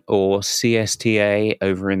UK or CSTA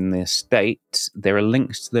over in the States, there are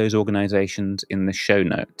links to those organisations in the show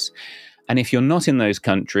notes. And if you're not in those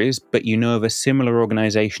countries, but you know of a similar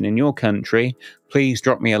organisation in your country, please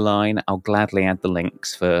drop me a line. I'll gladly add the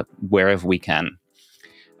links for wherever we can.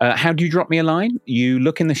 How do you drop me a line? You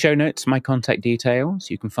look in the show notes, my contact details.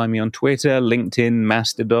 You can find me on Twitter, LinkedIn,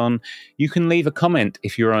 Mastodon. You can leave a comment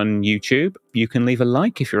if you're on YouTube. You can leave a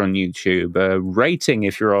like if you're on YouTube, a rating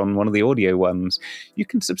if you're on one of the audio ones. You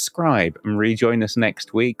can subscribe and rejoin us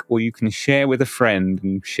next week, or you can share with a friend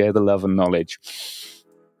and share the love and knowledge.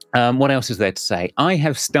 What else is there to say? I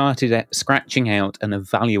have started scratching out an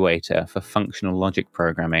evaluator for functional logic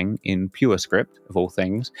programming in PureScript, of all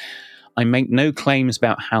things. I make no claims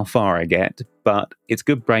about how far I get, but it's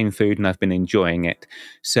good brain food and I've been enjoying it.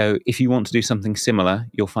 So if you want to do something similar,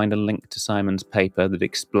 you'll find a link to Simon's paper that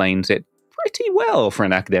explains it pretty well for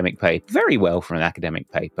an academic paper, very well for an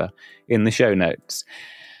academic paper, in the show notes.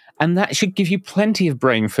 And that should give you plenty of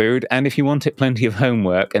brain food, and if you want it, plenty of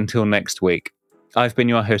homework until next week. I've been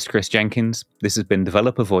your host, Chris Jenkins. This has been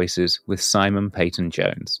Developer Voices with Simon Peyton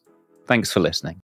Jones. Thanks for listening.